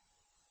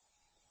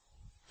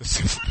 The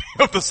symphony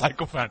of the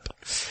sycophant.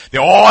 They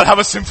all have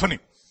a symphony.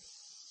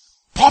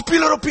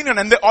 Popular opinion,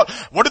 and they all,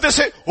 what do they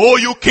say? Oh,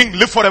 you king,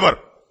 live forever.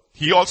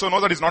 He also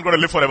knows that he's not going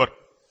to live forever.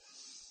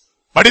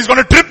 But he's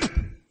going to trip.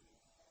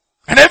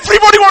 And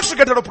everybody wants to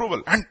get that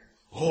approval. And,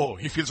 oh,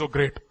 he feels so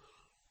great.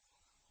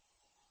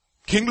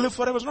 King live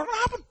forever is not going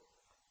to happen.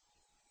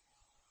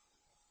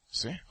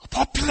 See? A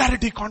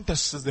popularity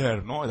contest is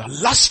there, no? The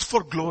lust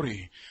for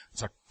glory.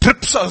 That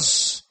trips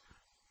us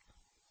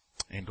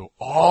into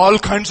all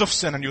kinds of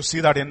sin, and you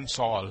see that in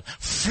Saul.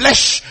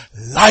 Flesh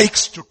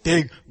likes to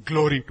take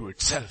glory to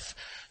itself.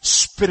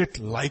 Spirit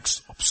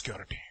likes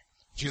obscurity.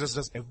 Jesus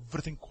does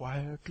everything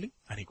quietly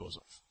and he goes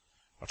off.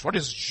 That's what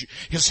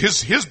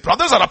his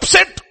brothers are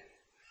upset.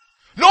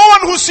 No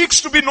one who seeks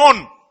to be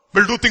known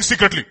will do things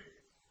secretly.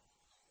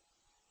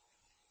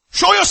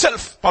 Show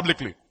yourself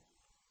publicly.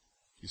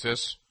 He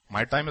says,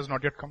 my time has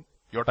not yet come.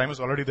 Your time is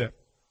already there.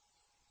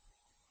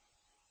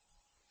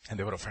 And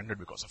they were offended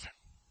because of him.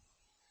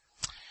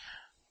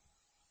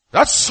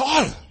 That's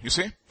Saul, you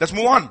see. Let's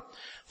move on.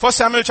 1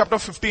 Samuel chapter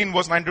 15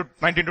 verse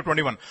 19 to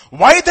 21.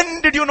 Why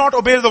then did you not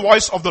obey the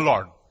voice of the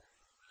Lord?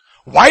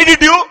 Why did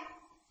you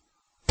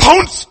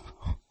pounce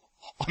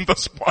on the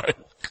spoil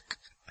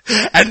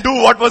and do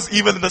what was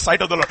evil in the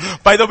sight of the Lord?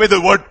 By the way,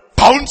 the word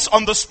pounce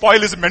on the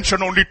spoil is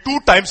mentioned only 2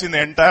 times in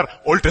the entire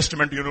Old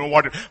Testament. You know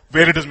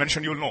where it is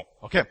mentioned, you'll know.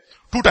 Okay?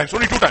 2 times,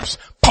 only 2 times.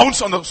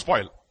 Pounce on the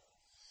spoil.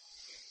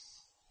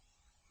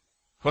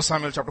 1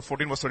 Samuel chapter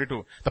 14 verse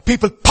 32. The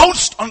people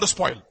pounced on the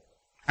spoil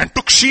and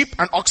took sheep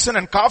and oxen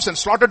and calves and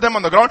slaughtered them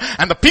on the ground,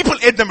 and the people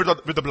ate them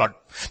with the blood.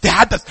 They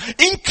had this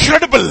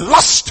incredible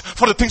lust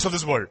for the things of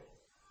this world.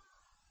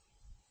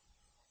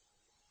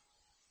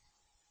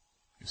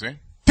 You see?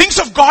 Things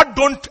of God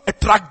don't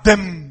attract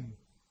them.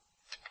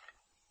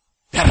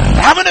 They're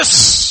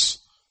ravenous.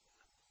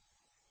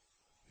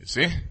 You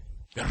see?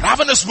 They're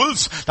ravenous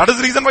wolves. That is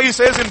the reason why he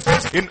says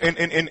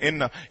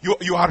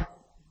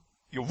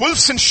you're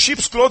wolves in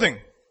sheep's clothing.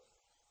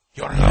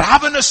 You're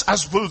ravenous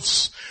as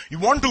wolves. You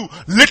want to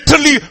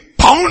literally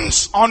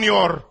pounce on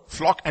your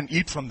flock and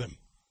eat from them.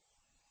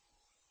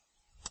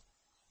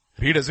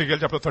 Read Ezekiel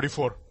chapter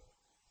 34.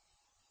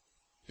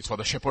 It's for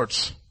the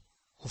shepherds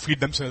who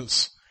feed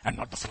themselves and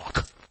not the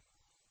flock.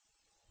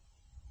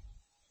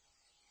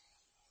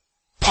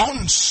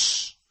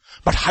 Pounce.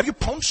 But have you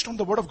pounced on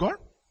the word of God?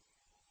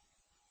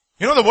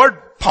 You know the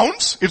word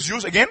pounce is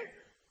used again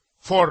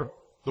for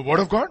the word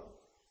of God.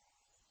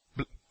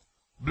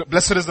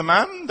 Blessed is the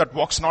man that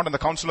walks not in the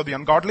counsel of the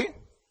ungodly,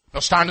 nor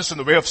standeth in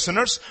the way of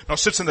sinners, nor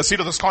sits in the seat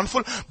of the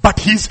scornful, but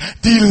his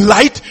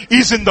delight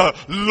is in the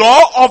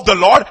law of the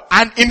Lord,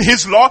 and in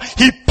his law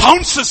he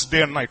pounces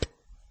day and night.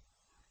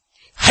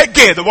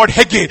 Hege, the word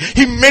hege,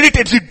 he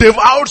meditates, he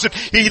devours it,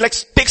 he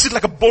takes it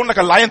like a bone, like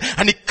a lion,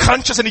 and he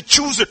crunches and he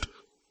chews it.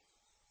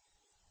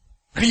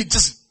 And he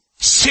just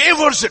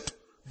savors it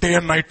day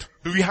and night.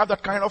 Do we have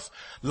that kind of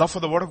love for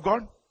the word of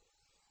God?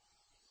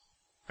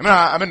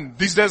 I mean,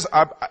 these days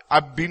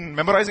I've been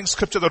memorizing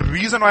scripture. The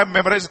reason why I'm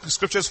memorizing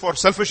scripture is for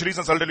selfish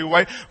reasons. I'll tell you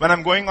why. When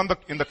I'm going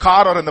in the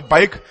car or in the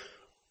bike,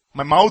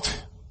 my mouth,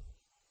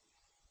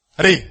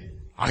 Re.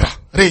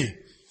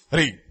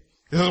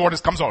 This is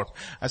what comes out.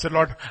 I said,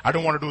 Lord, I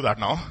don't want to do that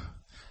now.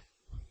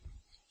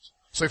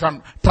 So if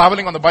I'm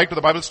traveling on the bike to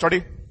the Bible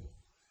study,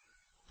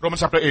 Romans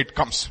chapter 8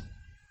 comes.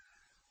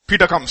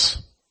 Peter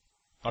comes.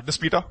 Not this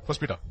Peter, first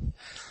Peter.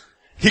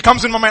 He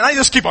comes in my mind. I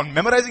just keep on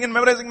memorizing.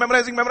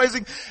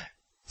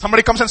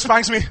 Somebody comes and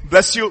spanks me.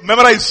 Bless you.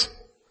 Memorize.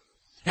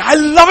 Yeah, I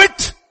love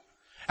it.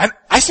 And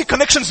I see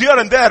connections here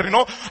and there,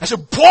 I say,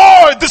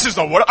 boy, this is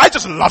the word. I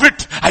just love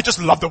it. I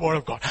just love the word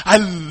of God. I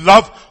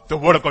love the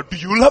word of God. Do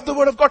you love the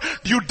word of God?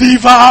 Do you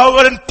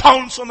devour and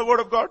pounce on the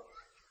word of God?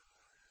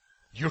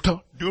 Do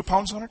you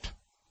pounce on it?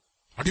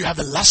 Or do you have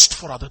the lust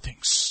for other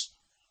things?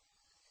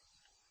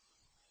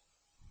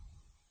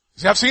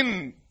 See, I've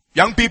seen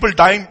young people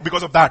dying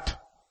because of that.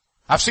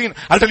 I'll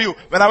tell you,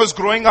 when I was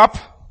growing up,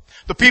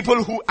 the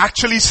people who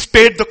actually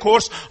stayed the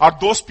course are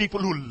those people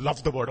who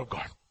love the word of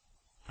God.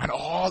 And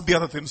all the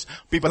other things,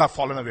 people have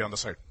fallen away on the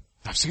side.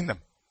 I've seen them.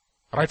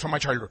 Right from my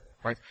childhood.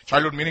 Right?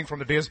 Childhood meaning from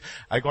the days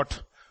I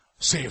got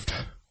saved.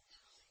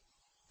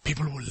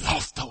 People who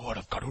love the word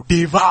of God, who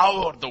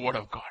devour the word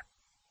of God.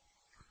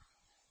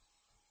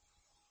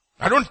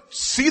 I don't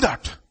see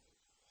that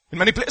in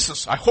many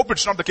places. I hope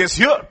it's not the case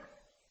here.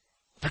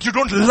 That you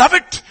don't love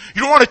it.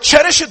 You don't want to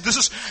cherish it. This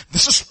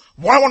is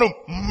what I want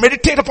to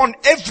meditate upon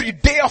every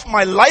day of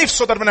my life,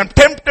 so that when I'm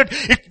tempted,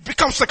 it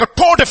becomes like a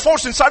tour de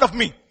force inside of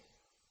me.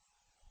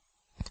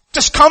 It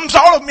just comes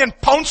out of me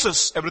and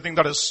pounces everything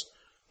that is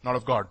not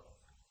of God.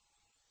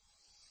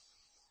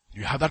 Do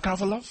you have that kind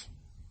of a love?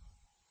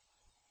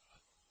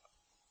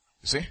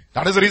 You see,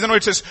 that is the reason why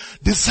it says,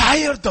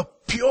 desire the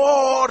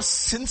pure,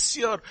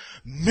 sincere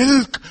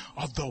milk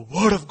of the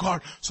word of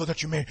God, so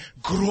that you may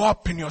grow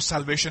up in your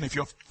salvation, if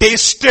you have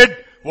tasted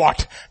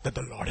what? That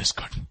the Lord is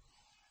good.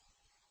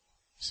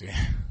 See?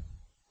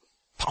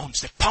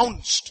 They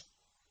pounced.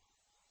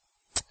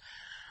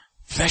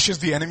 Flesh is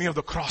the enemy of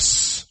the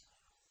cross.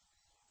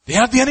 They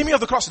are the enemy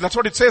of the cross. That's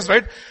what it says,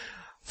 right?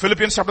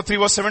 Philippians chapter 3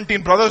 verse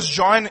 17, brothers,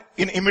 join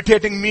in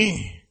imitating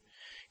me.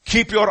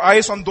 Keep your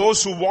eyes on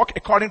those who walk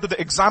according to the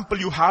example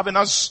you have in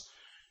us.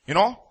 You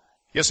know,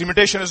 yes,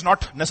 imitation is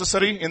not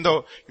necessary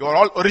you are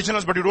all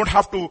originals, but you don't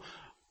have to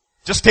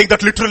just take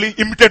that literally.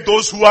 Imitate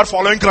those who are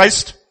following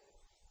Christ.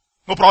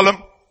 No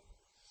problem.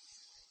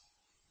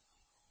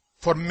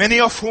 For many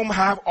of whom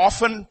have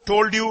often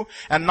told you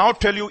and now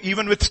tell you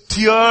even with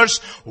tears,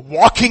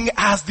 walking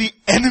as the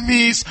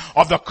enemies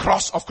of the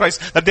cross of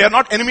Christ. That they are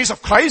not enemies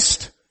of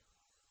Christ.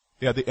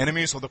 They are the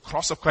enemies of the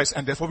cross of Christ,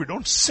 and therefore we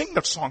don't sing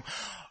that song.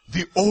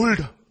 The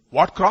old,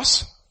 what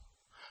cross?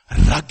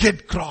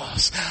 Rugged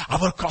cross.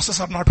 Our crosses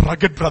are not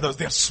rugged, brothers.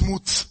 They are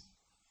smooth.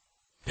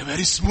 They're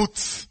very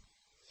smooth.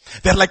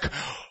 They're like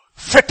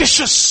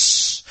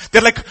fetishes.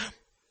 They're like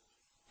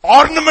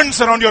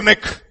ornaments around your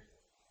neck.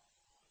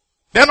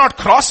 They're not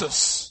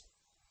crosses.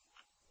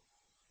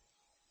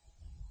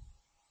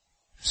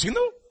 See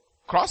the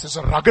cross? It's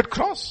a rugged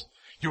cross.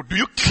 Do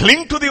you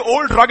cling to the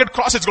old rugged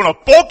cross? It's going to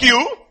poke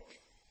you.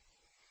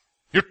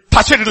 You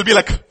touch it, it'll be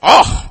like,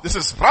 oh, this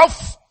is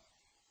rough.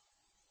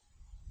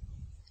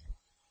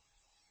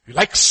 We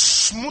like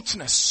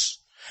smoothness.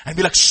 And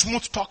we like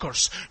smooth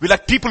talkers. We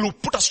like people who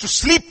put us to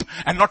sleep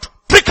and not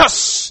prick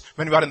us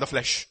when we are in the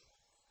flesh.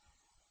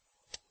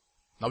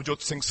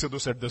 Navjot Singh Sidhu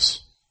said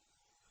this.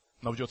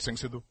 Navjot Singh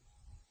Sidhu.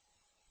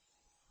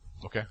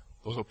 Okay.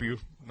 Those of you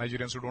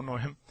Nigerians who don't know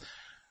him,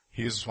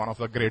 he is one of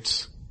the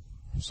greats,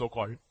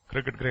 so-called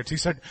cricket greats. He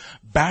said,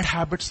 bad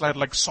habits are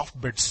like soft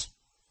beds.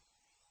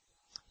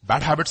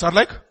 Bad habits are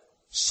like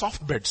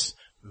soft beds.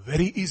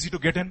 Very easy to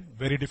get in,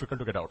 very difficult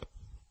to get out.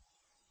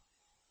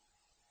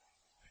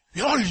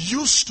 We're all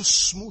used to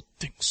smooth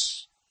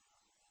things.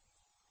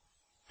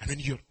 And when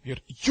you're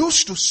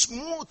used to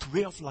smooth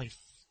way of life,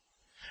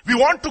 we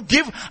want to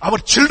give our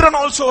children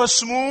also a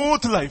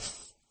smooth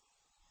life.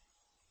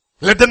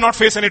 Let them not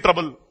face any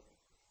trouble.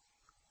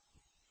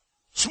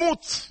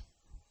 Smooth.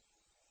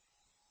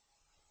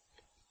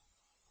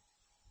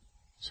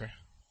 See?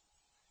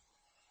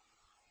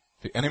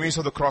 The enemies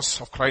of the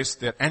cross of Christ,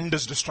 their end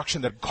is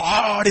destruction. Their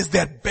God is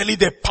their belly.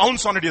 They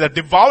pounce on it. They're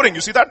devouring.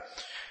 You see that?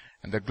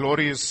 And their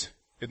glory is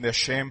in their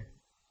shame,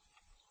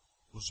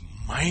 whose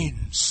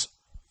minds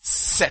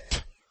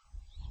set.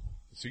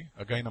 See,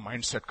 again a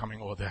mindset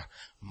coming over there.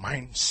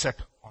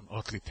 Mindset on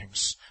earthly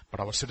things. But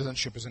our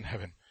citizenship is in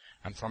heaven.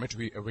 And from it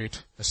we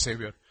await a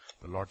Savior,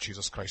 the Lord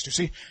Jesus Christ. You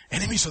see,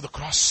 enemies of the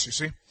cross, you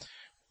see.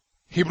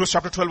 Hebrews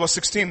chapter 12 verse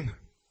 16.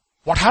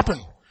 What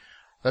happened?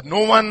 That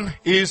no one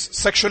is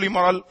sexually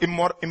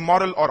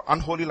immoral or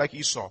unholy like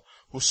Esau,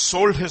 who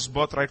sold his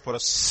birthright for a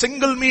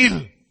single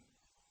meal.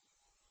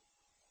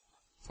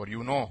 For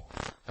you know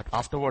that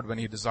afterward when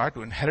he desired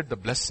to inherit the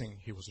blessing,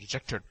 he was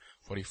rejected,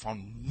 for he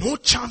found no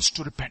chance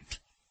to repent,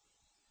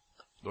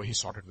 though he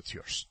sought it with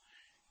tears.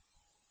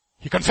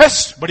 He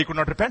confessed, but he could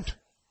not repent.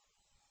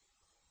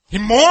 He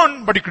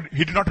mourned, but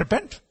he did not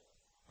repent.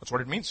 That's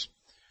what it means.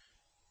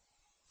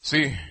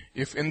 See,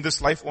 if in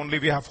this life only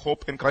we have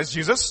hope in Christ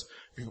Jesus,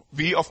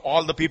 we of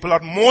all the people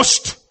are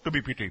most to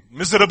be pitied.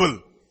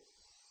 Miserable.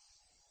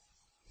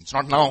 It's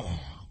not now.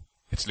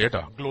 It's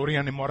later. Glory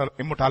and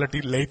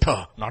immortality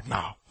later, not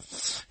now.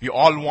 We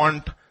all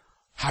want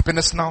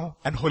happiness now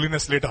and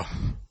holiness later.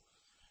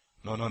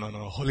 No.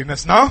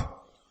 Holiness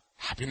now,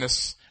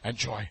 happiness and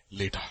joy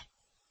later.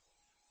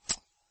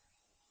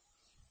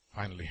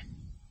 Finally,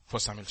 1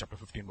 Samuel chapter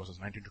 15 verses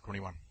 19 to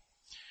 21.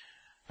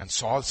 And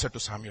Saul said to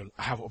Samuel,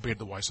 I have obeyed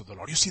the voice of the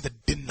Lord. You see the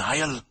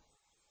denial.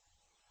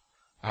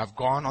 I have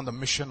gone on the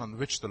mission on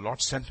which the Lord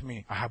sent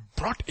me. I have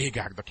brought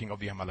Agag, the king of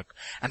the Amalek,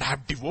 and I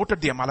have devoted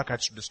the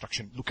Amalekites to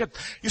destruction. Look at,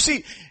 you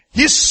see,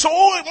 he's so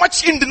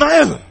much in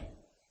denial.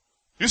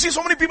 You see,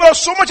 so many people are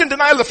so much in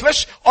denial. The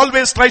flesh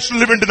always tries to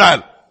live in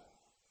denial.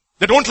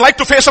 They don't like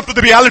to face up to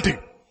the reality.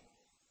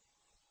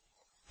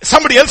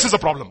 Somebody else is the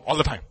problem all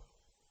the time.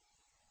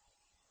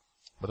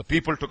 But the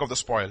people took of the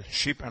spoil,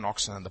 sheep and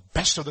oxen, and the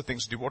best of the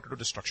things devoted to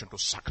destruction, to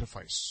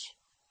sacrifice.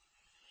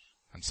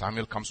 And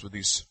Samuel comes with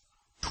these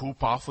two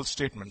powerful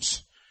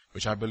statements,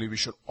 which I believe we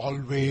should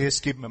always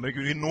keep memory.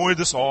 We know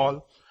this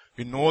all,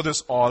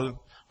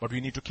 but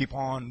we need to keep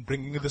on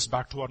bringing this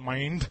back to our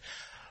mind.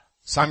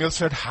 Samuel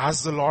said,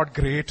 has the Lord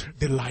great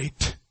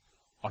delight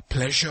or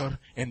pleasure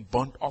in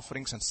burnt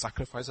offerings and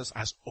sacrifices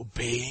as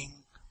obeying?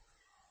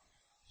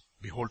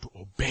 Behold, to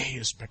obey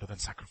is better than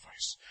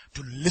sacrifice.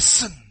 To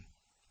listen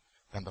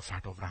than the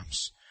fat of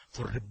rams.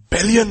 For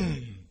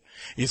rebellion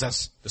is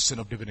as the sin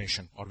of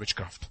divination or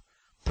witchcraft.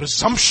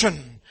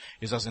 Presumption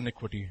is as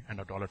iniquity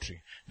and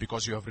idolatry.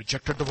 Because you have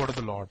rejected the word of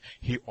the Lord,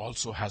 he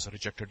also has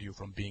rejected you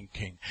from being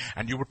king.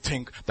 And you would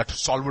think that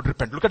Saul would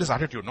repent. Look at his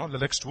attitude, no? The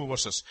next 2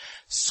 verses.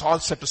 Saul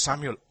said to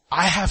Samuel,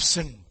 I have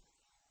sinned.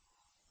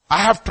 I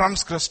have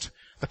transgressed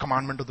the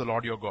commandment of the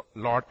Lord your God,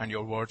 Lord and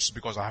your words,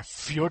 because I have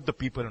feared the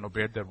people and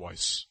obeyed their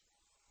voice.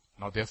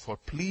 Now therefore,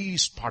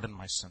 please pardon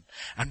my sin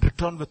and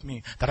return with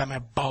me that I may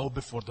bow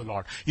before the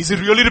Lord. Is he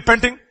really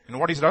repenting? You know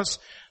what he does?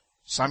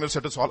 Samuel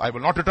said to Saul, I will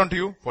not return to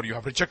you, for you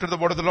have rejected the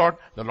word of the Lord.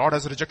 The Lord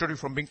has rejected you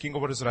from being king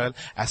over Israel.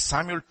 As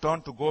Samuel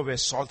turned to go away,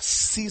 Saul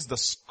seized the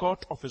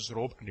skirt of his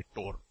robe and it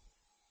tore.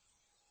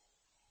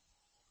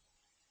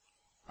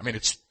 I mean,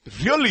 it's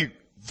really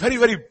very,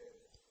 very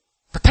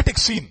pathetic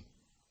scene.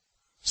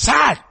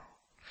 Sad.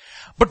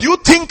 But you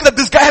think that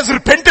this guy has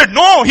repented?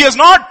 No, he has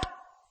not.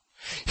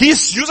 He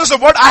uses the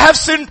word, I have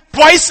sinned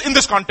twice in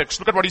this context.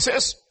 Look at what he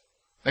says.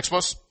 Next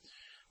verse.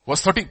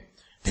 Verse 30.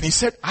 Then he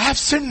said, I have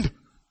sinned.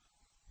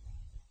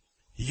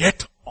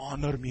 Yet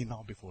honor me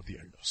now before the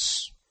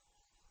elders.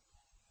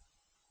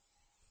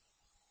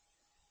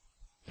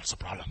 That's a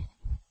problem.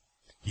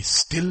 He's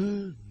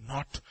still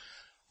not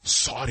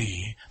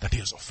sorry that he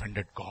has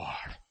offended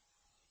God.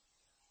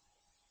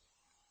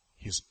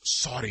 He's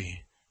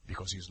sorry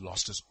because he's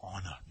lost his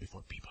honor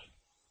before people.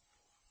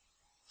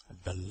 And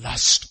the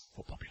lust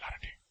for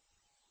popularity.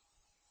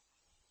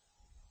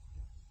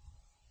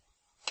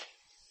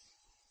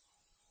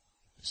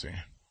 You see,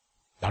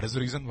 that is the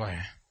reason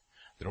why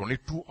there are only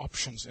 2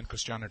 options in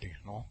Christianity,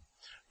 no?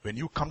 When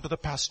you come to the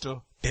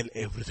pastor, tell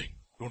everything.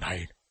 Don't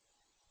hide.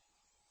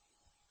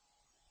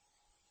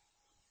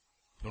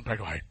 Don't try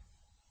to hide.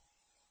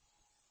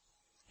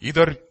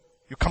 Either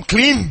you come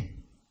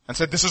clean and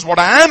say, this is what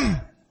I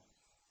am.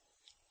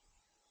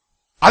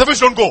 Otherwise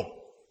don't go.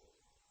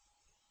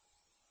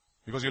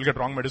 Because you'll get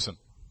wrong medicine.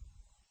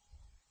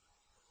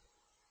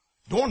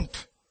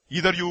 Don't.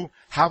 Either you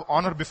have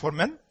honor before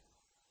men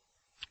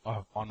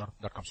or honor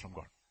that comes from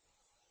God.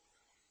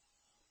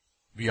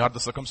 We are the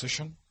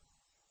circumcision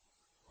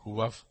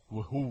who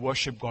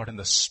worship God in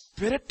the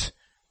spirit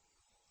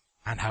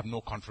and have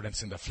no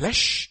confidence in the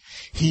flesh.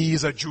 He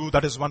is a Jew,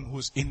 that is one who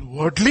is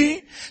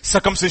inwardly.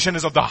 Circumcision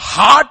is of the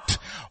heart,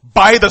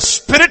 by the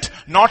spirit,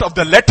 not of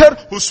the letter,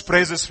 whose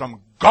praise is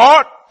from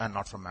God and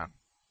not from man.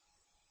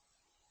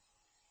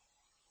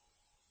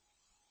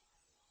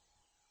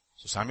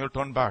 So Samuel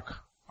turned back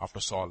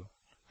after Saul,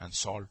 and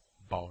Saul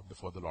bowed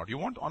before the Lord. You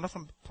want honor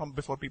from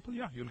before people?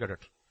 Yeah, you'll get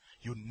it.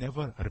 You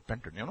never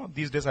repented. You know,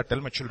 these days I tell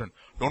my children,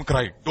 don't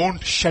cry.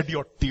 Don't shed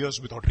your tears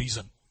without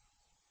reason.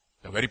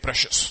 They're very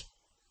precious.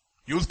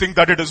 You'll think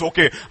that it is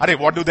okay. Arey,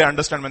 what do they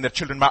understand when they're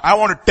children? I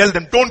want to tell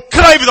them, don't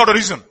cry without a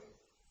reason.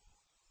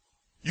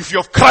 If you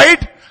have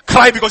cried,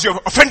 cry because you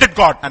have offended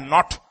God and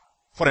not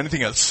for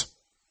anything else.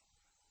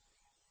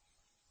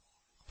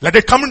 Let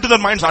it come into their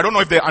minds. I don't know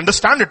if they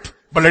understand it,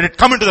 but let it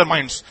come into their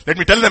minds. Let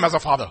me tell them as a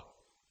father.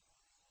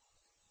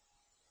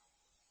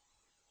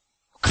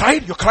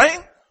 Cried? You're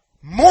crying?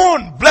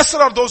 Mourn. Blessed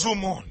are those who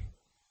mourn,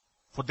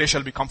 for they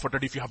shall be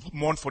comforted. If you have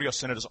mourned for your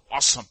sin, it is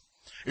awesome.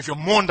 If you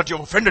mourn that you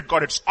have offended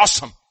God, it's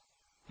awesome.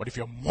 But if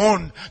you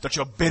mourn that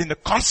you're bearing the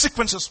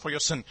consequences for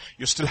your sin,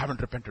 you still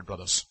haven't repented,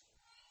 brothers.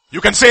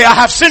 You can say, I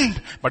have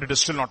sinned, but it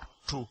is still not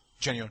true,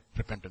 genuine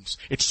repentance.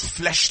 It's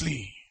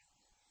fleshly.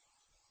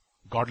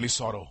 Godly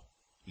sorrow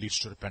leads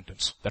to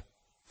repentance. That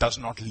does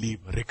not leave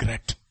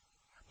regret.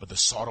 But the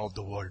sorrow of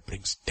the world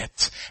brings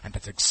death. And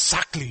that's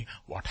exactly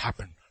what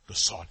happened to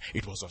Saul.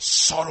 It was a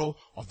sorrow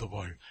of the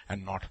world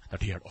and not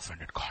that he had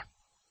offended God.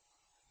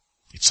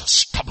 It's a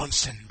stubborn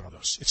sin,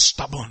 brothers. It's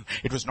stubborn.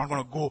 It was not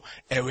going to go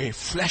away.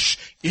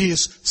 Flesh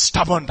is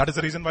stubborn. That is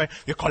the reason why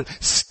we're called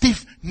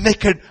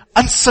stiff-necked,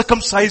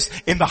 uncircumcised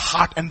in the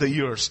heart and the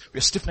ears. We're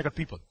stiff-necked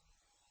people.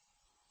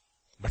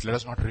 But let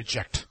us not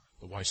reject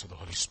the voice of the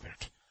Holy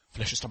Spirit.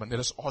 Flesh is stubborn. There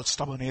is all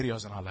stubborn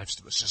areas in our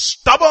lives. It's just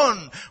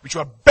stubborn, which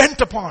you are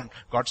bent upon.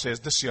 God says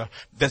this year,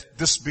 that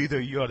this be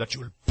the year that you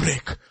will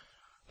break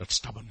that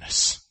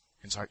stubbornness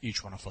inside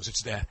each one of us.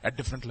 It's there at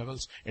different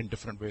levels. In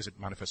different ways it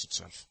manifests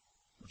itself.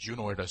 But you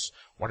know it is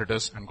what it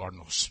is, and God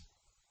knows.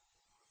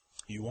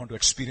 You want to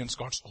experience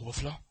God's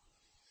overflow?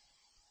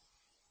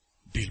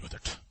 Deal with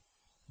it.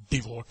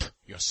 Devote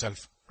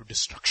yourself to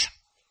destruction.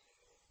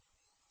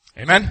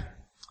 Amen?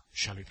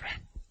 Shall we pray?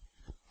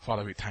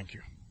 Father, we thank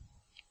you.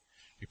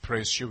 We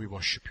praise you, we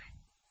worship you.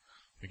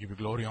 We give you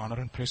glory, honor,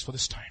 and praise for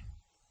this time.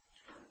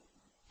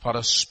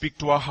 Father, speak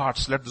to our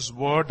hearts. Let this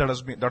word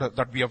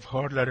that we have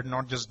heard, let it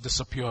not just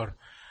disappear.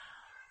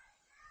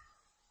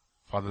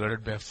 Father, let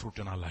it bear fruit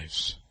in our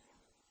lives.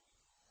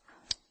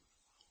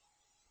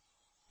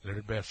 Let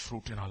it bear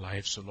fruit in our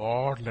lives. So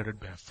Lord, let it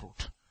bear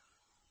fruit.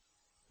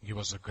 Give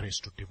us the grace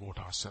to devote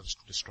ourselves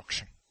to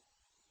destruction.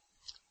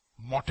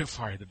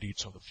 Mortify the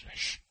deeds of the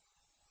flesh.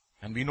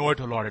 And we know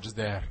it, O Lord, it is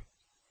there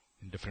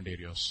in different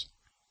areas,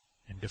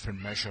 in different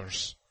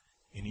measures,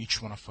 in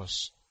each one of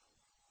us.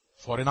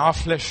 For in our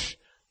flesh,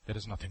 there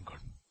is nothing good.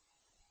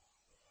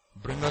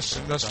 Bring us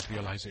that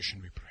realization,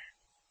 we pray.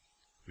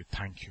 We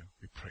thank you.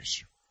 We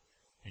praise you.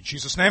 In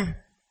Jesus' name.